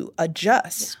to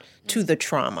adjust to the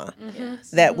trauma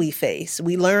that we face.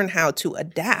 We learn how to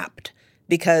adapt,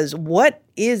 because what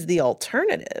is the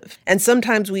alternative? And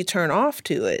sometimes we turn off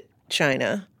to it,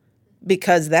 China,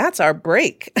 because that's our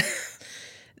break.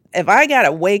 If I got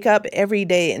to wake up every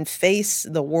day and face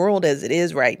the world as it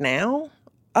is right now,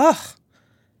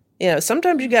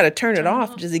 sometimes you got to turn it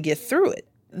off just to get through it.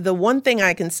 The one thing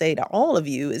I can say to all of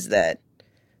you is that,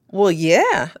 well,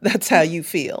 yeah, that's how you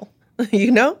feel.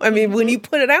 When you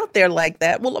put it out there like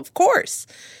that, well, of course.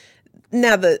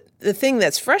 Now, the thing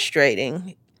that's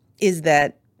frustrating is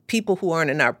that people who aren't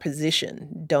in our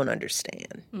position don't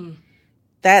understand.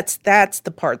 That's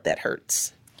the part that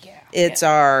hurts. Yeah. It's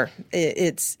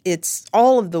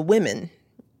all of the women,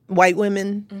 white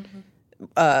women,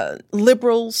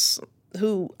 liberals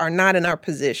who are not in our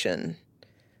position,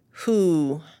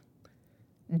 who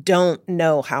don't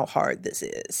know how hard this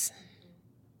is.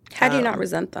 How do you not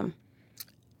resent them?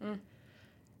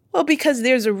 Well, because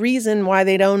there's a reason why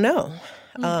they don't know.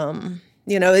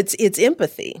 It's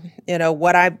empathy.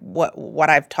 What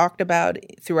I've talked about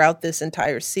throughout this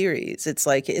entire series. It's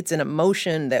like it's an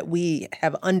emotion that we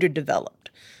have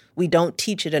underdeveloped. We don't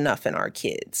teach it enough in our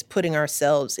kids, putting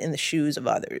ourselves in the shoes of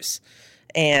others.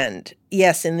 And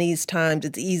yes, in these times,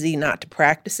 it's easy not to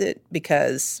practice it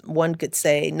because one could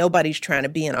say nobody's trying to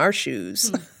be in our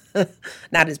shoes.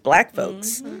 Not as Black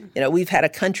folks. We've had a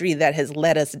country that has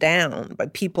let us down by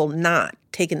people not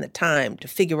taking the time to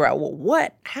figure out,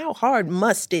 how hard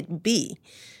must it be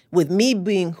with me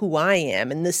being who I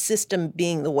am and this system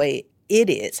being the way it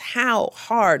is? How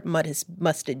hard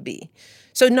must it be?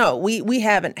 So no, we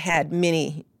haven't had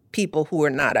many people who are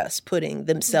not us putting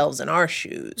themselves in our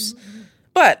shoes.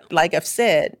 But like I've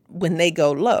said, when they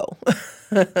go low,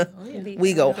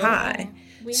 we go high.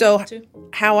 So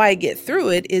how I get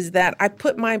through it is that I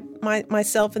put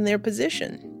myself in their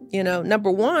position.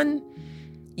 Number one,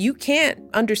 you can't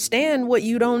understand what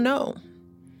you don't know.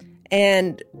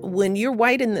 And when you're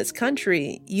white in this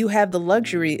country, you have the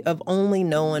luxury of only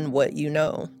knowing what you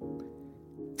know.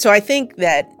 So I think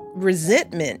that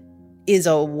resentment is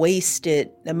a wasted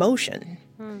emotion.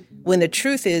 When the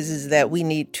truth is that we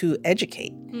need to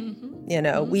educate.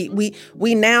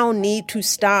 We now need to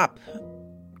stop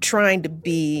trying to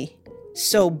be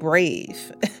so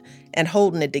brave and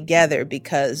holding it together,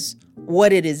 because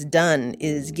what it has done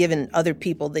is given other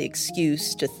people the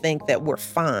excuse to think that we're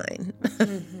fine.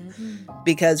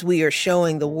 Because we are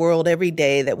showing the world every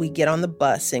day that we get on the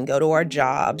bus and go to our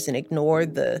jobs and ignore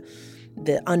the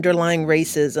underlying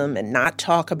racism and not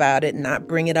talk about it, not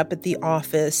bring it up at the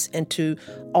office, and to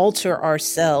alter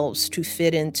ourselves to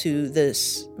fit into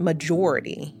this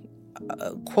majority,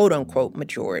 quote unquote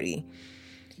majority.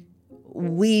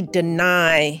 We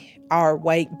deny our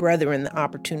white brethren the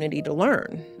opportunity to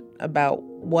learn about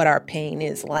what our pain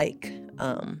is like,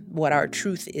 what our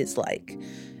truth is like.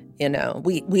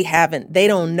 We haven't, they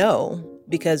don't know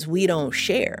because we don't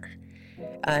share.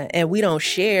 And we don't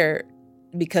share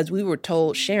because we were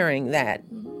told sharing that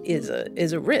is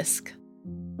a risk.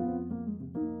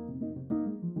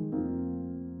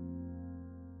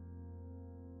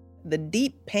 The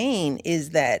deep pain is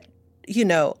that,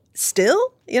 still,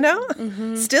 still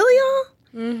y'all,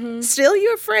 still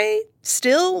you're afraid,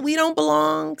 still we don't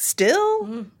belong,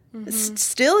 still,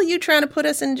 still you trying to put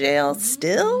us in jail,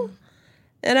 still,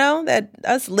 that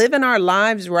us living our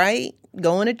lives right,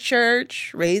 going to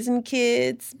church, raising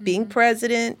kids, being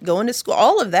president, going to school,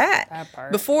 all of that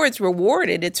before it's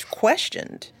rewarded, it's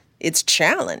questioned, it's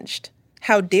challenged.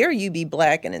 How dare you be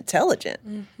Black and intelligent?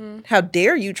 How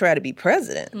dare you try to be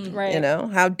president? Right.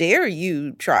 How dare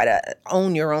you try to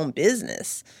own your own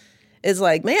business? It's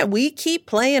like, man, we keep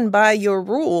playing by your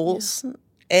rules. Yeah.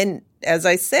 And as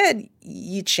I said,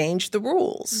 you change the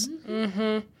rules.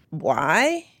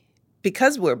 Why?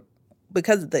 Because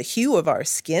the hue of our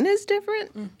skin is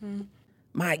different?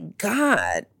 My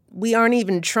God, we aren't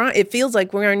even trying. It feels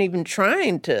like we aren't even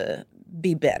trying to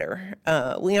be better.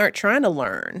 We aren't trying to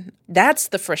learn. That's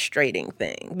the frustrating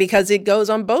thing, because it goes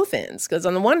on both ends. Because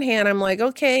on the one hand, I'm like,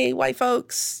 okay, white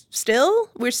folks,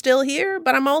 we're still here.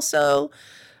 But I'm also,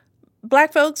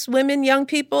 Black folks, women, young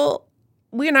people,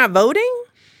 we're not voting.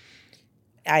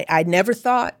 I never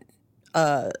thought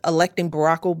electing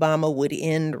Barack Obama would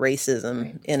end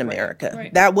racism in America.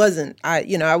 Right. That wasn't,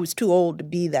 I was too old to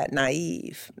be that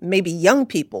naive. Maybe young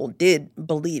people did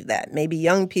believe that. Maybe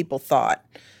young people thought,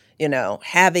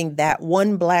 having that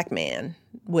one Black man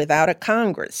without a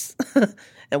Congress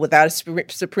and without a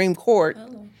Supreme Court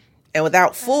and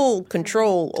without full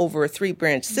control over a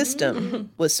 3-branch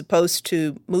system was supposed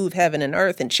to move heaven and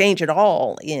earth and change it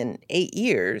all in 8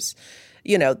 years.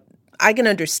 I can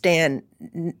understand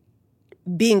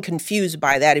being confused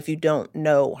by that if you don't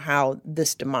know how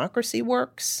this democracy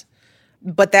works.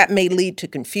 But that may lead to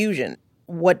confusion.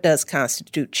 What does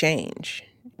constitute change?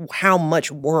 How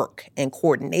much work and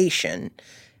coordination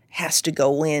has to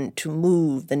go in to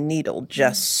move the needle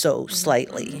just so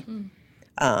slightly,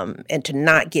 and to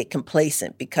not get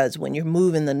complacent, because when you're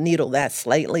moving the needle that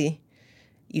slightly,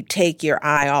 you take your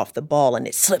eye off the ball and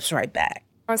it slips right back.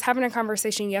 I was having a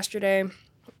conversation yesterday.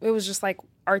 It was just like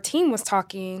our team was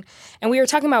talking, and we were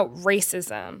talking about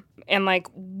racism and like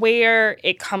where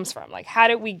it comes from. Like, how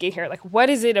did we get here? Like, what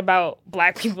is it about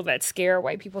Black people that scare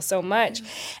white people so much?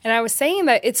 And I was saying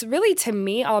that it's really, to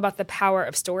me, all about the power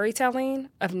of storytelling,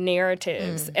 of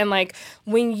narratives. And like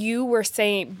when you were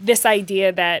saying this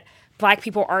idea that Black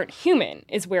people aren't human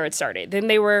is where it started. Then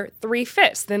they were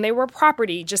 3/5. Then they were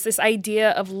property, just this idea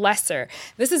of lesser.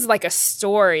 This is like a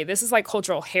story. This is like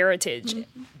cultural heritage,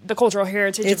 the cultural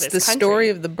heritage of this country. It's the story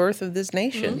of the birth of this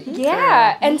nation.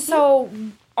 Yeah. And so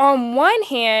on one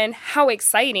hand, how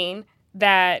exciting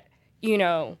that, you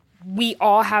know, we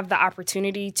all have the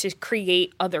opportunity to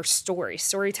create other stories.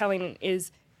 Storytelling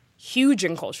is huge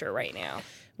in culture right now.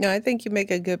 No, I think you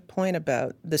make a good point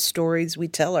about the stories we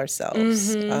tell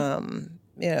ourselves. You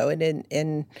know,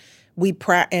 and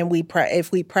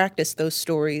if we practice those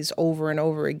stories over and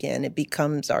over again, it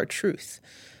becomes our truth.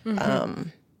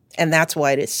 And that's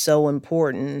why it is so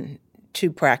important to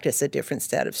practice a different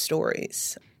set of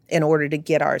stories in order to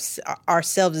get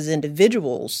ourselves as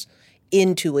individuals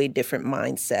into a different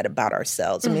mindset about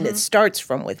ourselves. I mean, it starts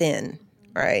from within,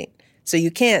 right? So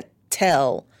you can't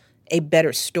tell a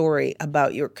better story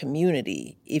about your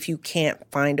community if you can't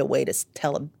find a way to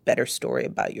tell a better story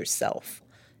about yourself.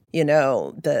 You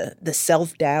know, the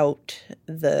self-doubt,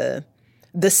 the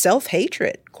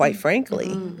self-hatred, quite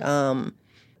frankly,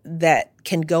 that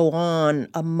can go on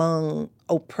among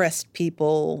oppressed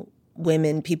people,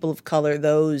 women, people of color,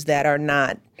 those that are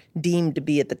not deemed to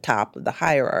be at the top of the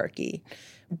hierarchy.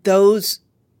 Those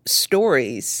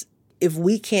stories, if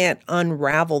we can't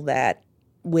unravel that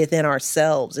within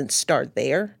ourselves and start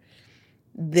there,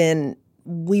 then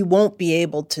we won't be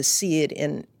able to see it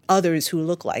in others who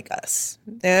look like us.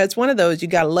 Now, it's one of those, you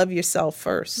got to love yourself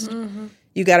first.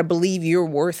 You got to believe you're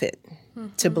worth it,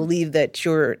 to believe that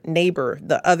your neighbor,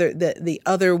 the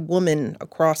other woman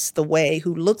across the way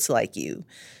who looks like you,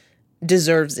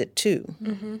 deserves it too.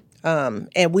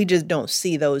 And we just don't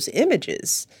see those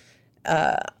images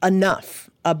enough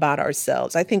about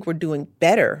ourselves. I think we're doing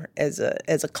better as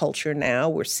a culture now.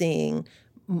 We're seeing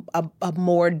a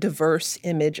more diverse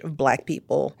image of Black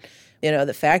people. You know,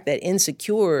 the fact that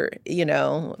Insecure, you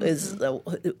know,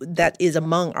 that is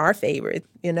among our favorite,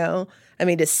 you know. I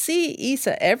mean, to see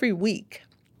Issa every week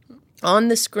on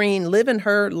the screen, living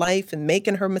her life and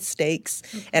making her mistakes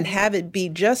and have it be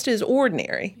just as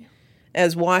ordinary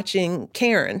as watching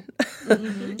Karen,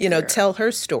 you know, tell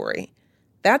her story.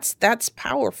 That's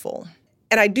powerful.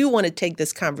 And I do want to take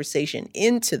this conversation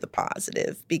into the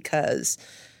positive, because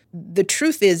the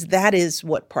truth is that is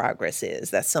what progress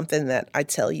is. That's something that I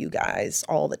tell you guys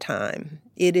all the time.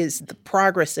 It is the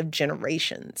progress of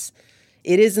generations.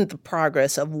 It isn't the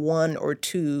progress of 1 or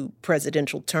 2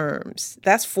 presidential terms.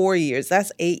 That's 4 years.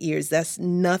 That's 8 years. That's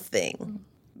nothing.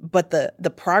 But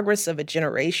the progress of a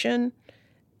generation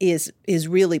is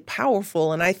really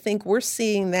powerful. And I think we're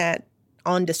seeing that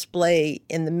on display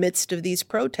in the midst of these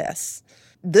protests.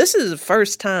 This is the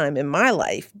first time in my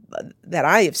life that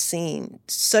I have seen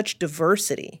such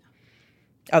diversity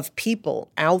of people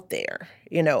out there,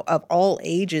 you know, of all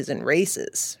ages and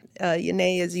races.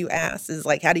 Yanae, as you asked, is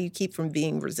like, how do you keep from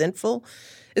being resentful?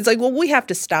 It's like, well, we have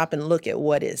to stop and look at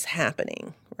what is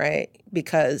happening, right?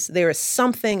 Because there is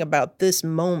something about this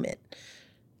moment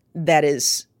that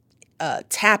is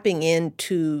tapping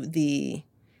into the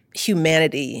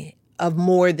humanity of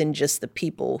more than just the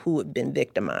people who have been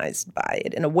victimized by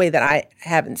it in a way that I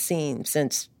haven't seen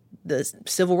since the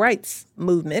civil rights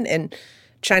movement. And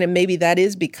China, maybe that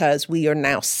is because we are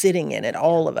now sitting in it,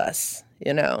 all of us,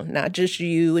 you know, not just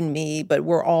you and me, but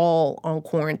we're all on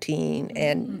quarantine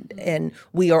and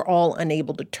we are all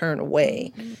unable to turn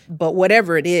away. But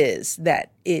whatever it is, that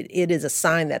it is a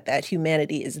sign that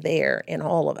humanity is there in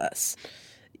all of us.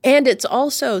 And it's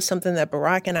also something that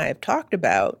Barack and I have talked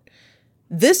about.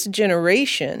 This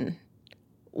generation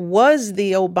was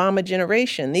the Obama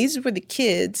generation. These were the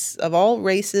kids of all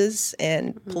races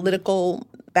and political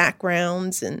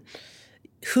backgrounds and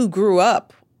who grew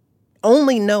up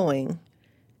only knowing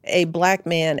a Black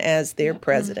man as their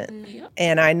president.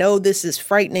 And I know this is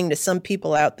frightening to some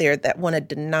people out there that want to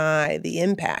deny the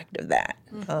impact of that.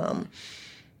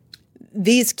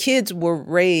 These kids were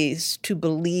raised to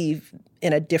believe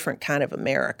in a different kind of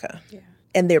America.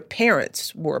 And their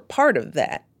parents were a part of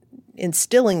that,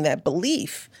 instilling that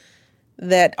belief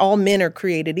that all men are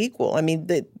created equal. I mean,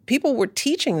 the people were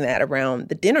teaching that around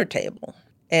the dinner table.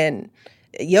 And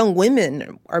Young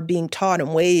women are being taught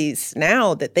in ways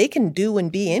now that they can do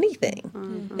and be anything,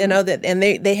 and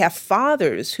they have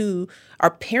fathers who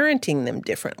are parenting them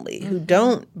differently, who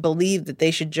don't believe that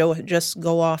they should just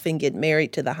go off and get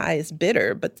married to the highest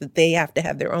bidder, but that they have to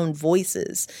have their own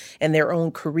voices and their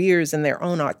own careers and their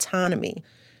own autonomy.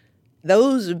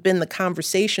 Those have been the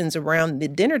conversations around the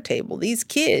dinner table. These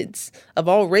kids of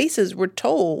all races were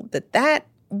told that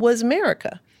was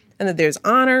America and that there's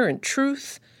honor and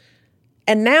truth.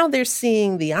 And now they're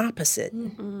seeing the opposite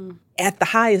at the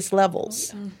highest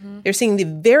levels. They're seeing the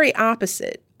very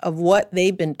opposite of what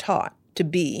they've been taught to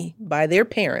be by their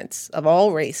parents of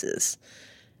all races.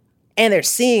 And they're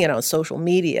seeing it on social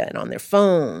media and on their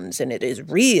phones, and it is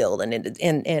real, and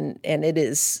it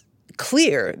is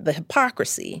clear. The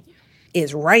hypocrisy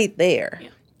is right there. Yeah.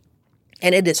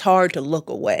 And it is hard to look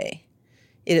away.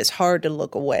 It is hard to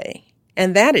look away.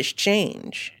 And that is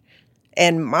change.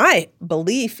 And my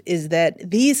belief is that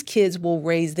these kids will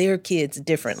raise their kids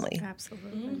differently.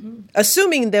 Absolutely.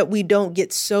 Assuming that we don't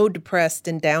get so depressed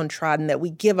and downtrodden that we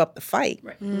give up the fight.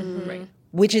 Right. Right.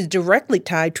 Which is directly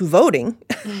tied to voting,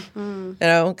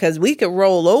 because we could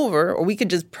roll over or we could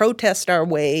just protest our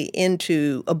way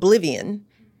into oblivion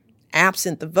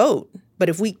absent the vote. But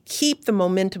if we keep the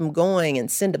momentum going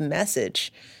and send a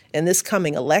message in this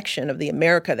coming election of the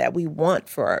America that we want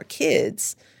for our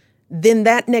kids, then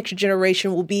that next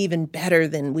generation will be even better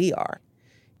than we are.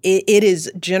 It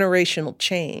is generational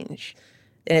change.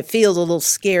 And it feels a little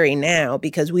scary now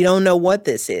because we don't know what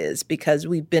this is, because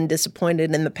we've been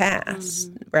disappointed in the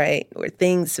past, right? Where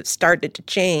things have started to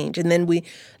change. And then we,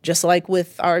 just like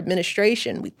with our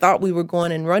administration, we thought we were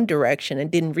going in one direction and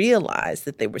didn't realize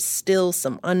that there was still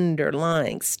some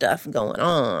underlying stuff going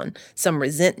on, some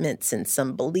resentments and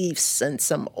some beliefs and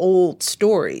some old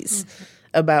stories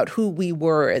about who we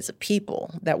were as a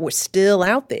people that were still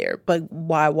out there. But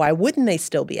why wouldn't they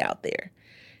still be out there?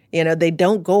 They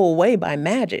don't go away by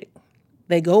magic.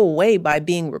 They go away by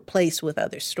being replaced with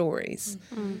other stories.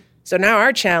 So now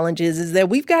our challenge is that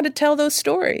we've got to tell those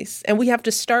stories. And we have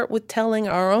to start with telling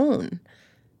our own,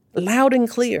 loud and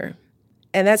clear.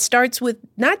 And that starts with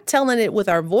not telling it with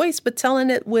our voice, but telling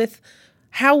it with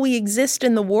how we exist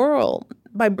in the world,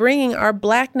 by bringing our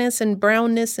blackness and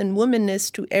brownness and womanness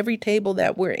to every table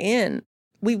that we're in.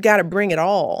 We've got to bring it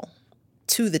all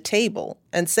to the table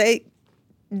and say,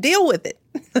 deal with it.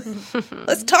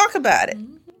 Let's talk about it.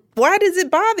 Why does it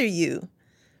bother you?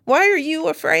 Why are you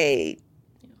afraid?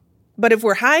 But if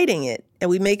we're hiding it and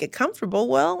we make it comfortable,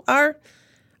 well, our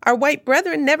white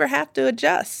brethren never have to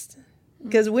adjust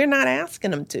because we're not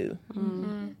asking them to.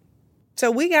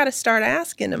 So we got to start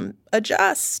asking them,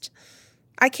 adjust.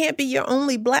 I can't be your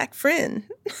only black friend.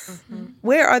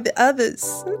 Where are the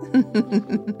others?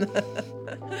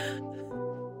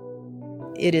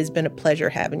 It has been a pleasure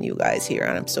having you guys here,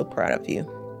 and I'm so proud of you.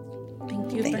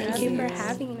 Thank you for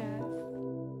having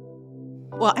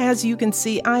us. Well, as you can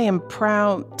see, I am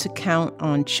proud to count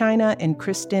on China and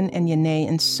Kristen and Yanae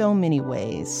in so many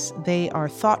ways. They are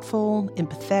thoughtful,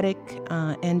 empathetic,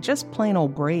 and just plain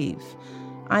old brave.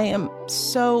 I am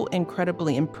so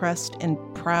incredibly impressed and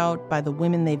proud by the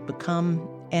women they've become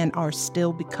and are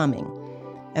still becoming.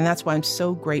 And that's why I'm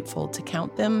so grateful to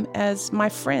count them as my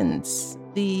friends,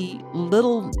 the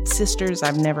little sisters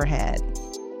I've never had.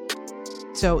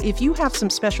 So if you have some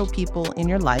special people in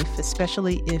your life,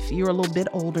 especially if you're a little bit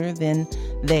older than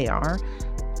they are,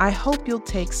 I hope you'll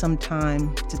take some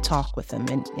time to talk with them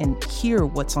and hear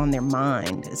what's on their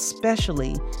mind,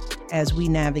 especially as we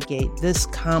navigate this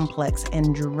complex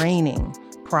and draining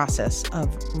process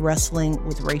of wrestling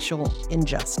with racial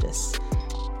injustice.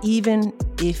 Even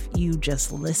if you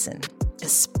just listen,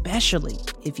 especially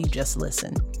if you just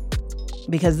listen.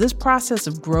 Because this process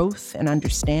of growth and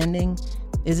understanding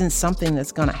isn't something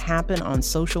that's going to happen on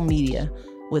social media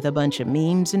with a bunch of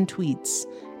memes and tweets.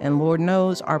 And Lord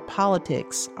knows our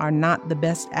politics are not the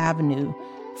best avenue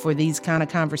for these kind of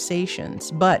conversations.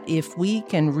 But if we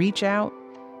can reach out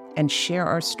and share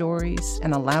our stories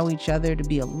and allow each other to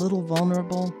be a little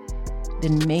vulnerable,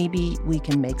 then maybe we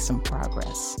can make some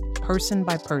progress, person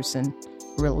by person,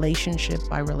 relationship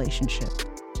by relationship.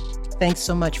 Thanks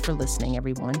so much for listening,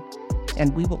 everyone,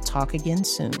 and we will talk again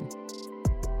soon.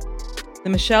 The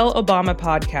Michelle Obama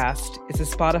Podcast is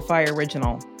a Spotify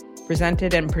original,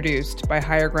 presented and produced by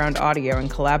Higher Ground Audio in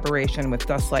collaboration with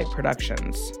Dustlight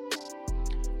Productions.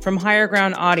 From Higher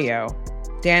Ground Audio,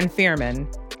 Dan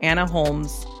Fearman, Anna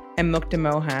Holmes, and Mukta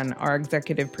Mohan are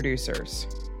executive producers.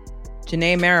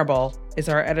 Janae Marable is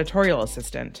our editorial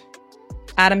assistant.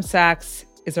 Adam Sachs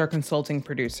is our consulting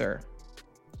producer.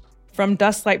 From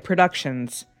Dustlight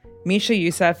Productions, Misha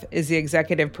Youssef is the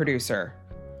executive producer.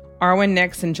 Arwen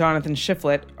Nix and Jonathan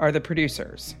Shiflett are the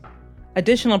producers.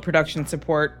 Additional production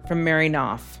support from Mary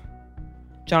Knopf.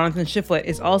 Jonathan Shiflett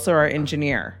is also our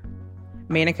engineer.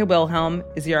 Menaka Wilhelm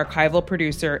is the archival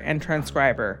producer and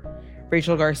transcriber.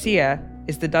 Rachel Garcia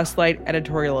is the Dustlight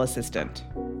editorial assistant.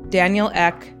 Daniel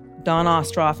Eck, Don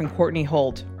Ostroff, and Courtney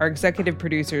Holt are executive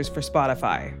producers for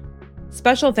Spotify.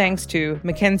 Special thanks to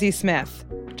Mackenzie Smith,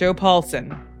 Joe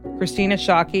Paulson, Christina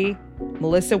Shockey,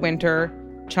 Melissa Winter,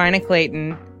 China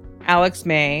Clayton, Alex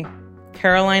May,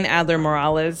 Caroline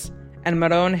Adler-Morales, and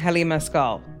Maron Heli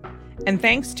Mescal. And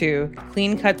thanks to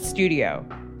Clean Cut Studio,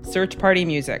 Search Party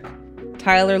Music,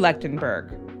 Tyler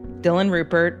Lechtenberg, Dylan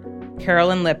Rupert,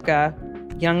 Carolyn Lipka,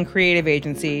 Young Creative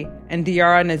Agency, and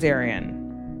Diara Nazarian.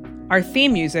 Our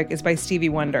theme music is by Stevie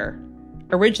Wonder.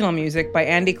 Original music by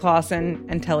Andy Clausen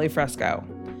and Telly Fresco.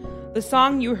 The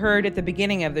song you heard at the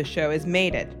beginning of the show is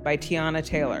Made It by Tiana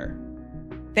Taylor.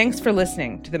 Thanks for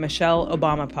listening to the Michelle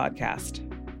Obama Podcast.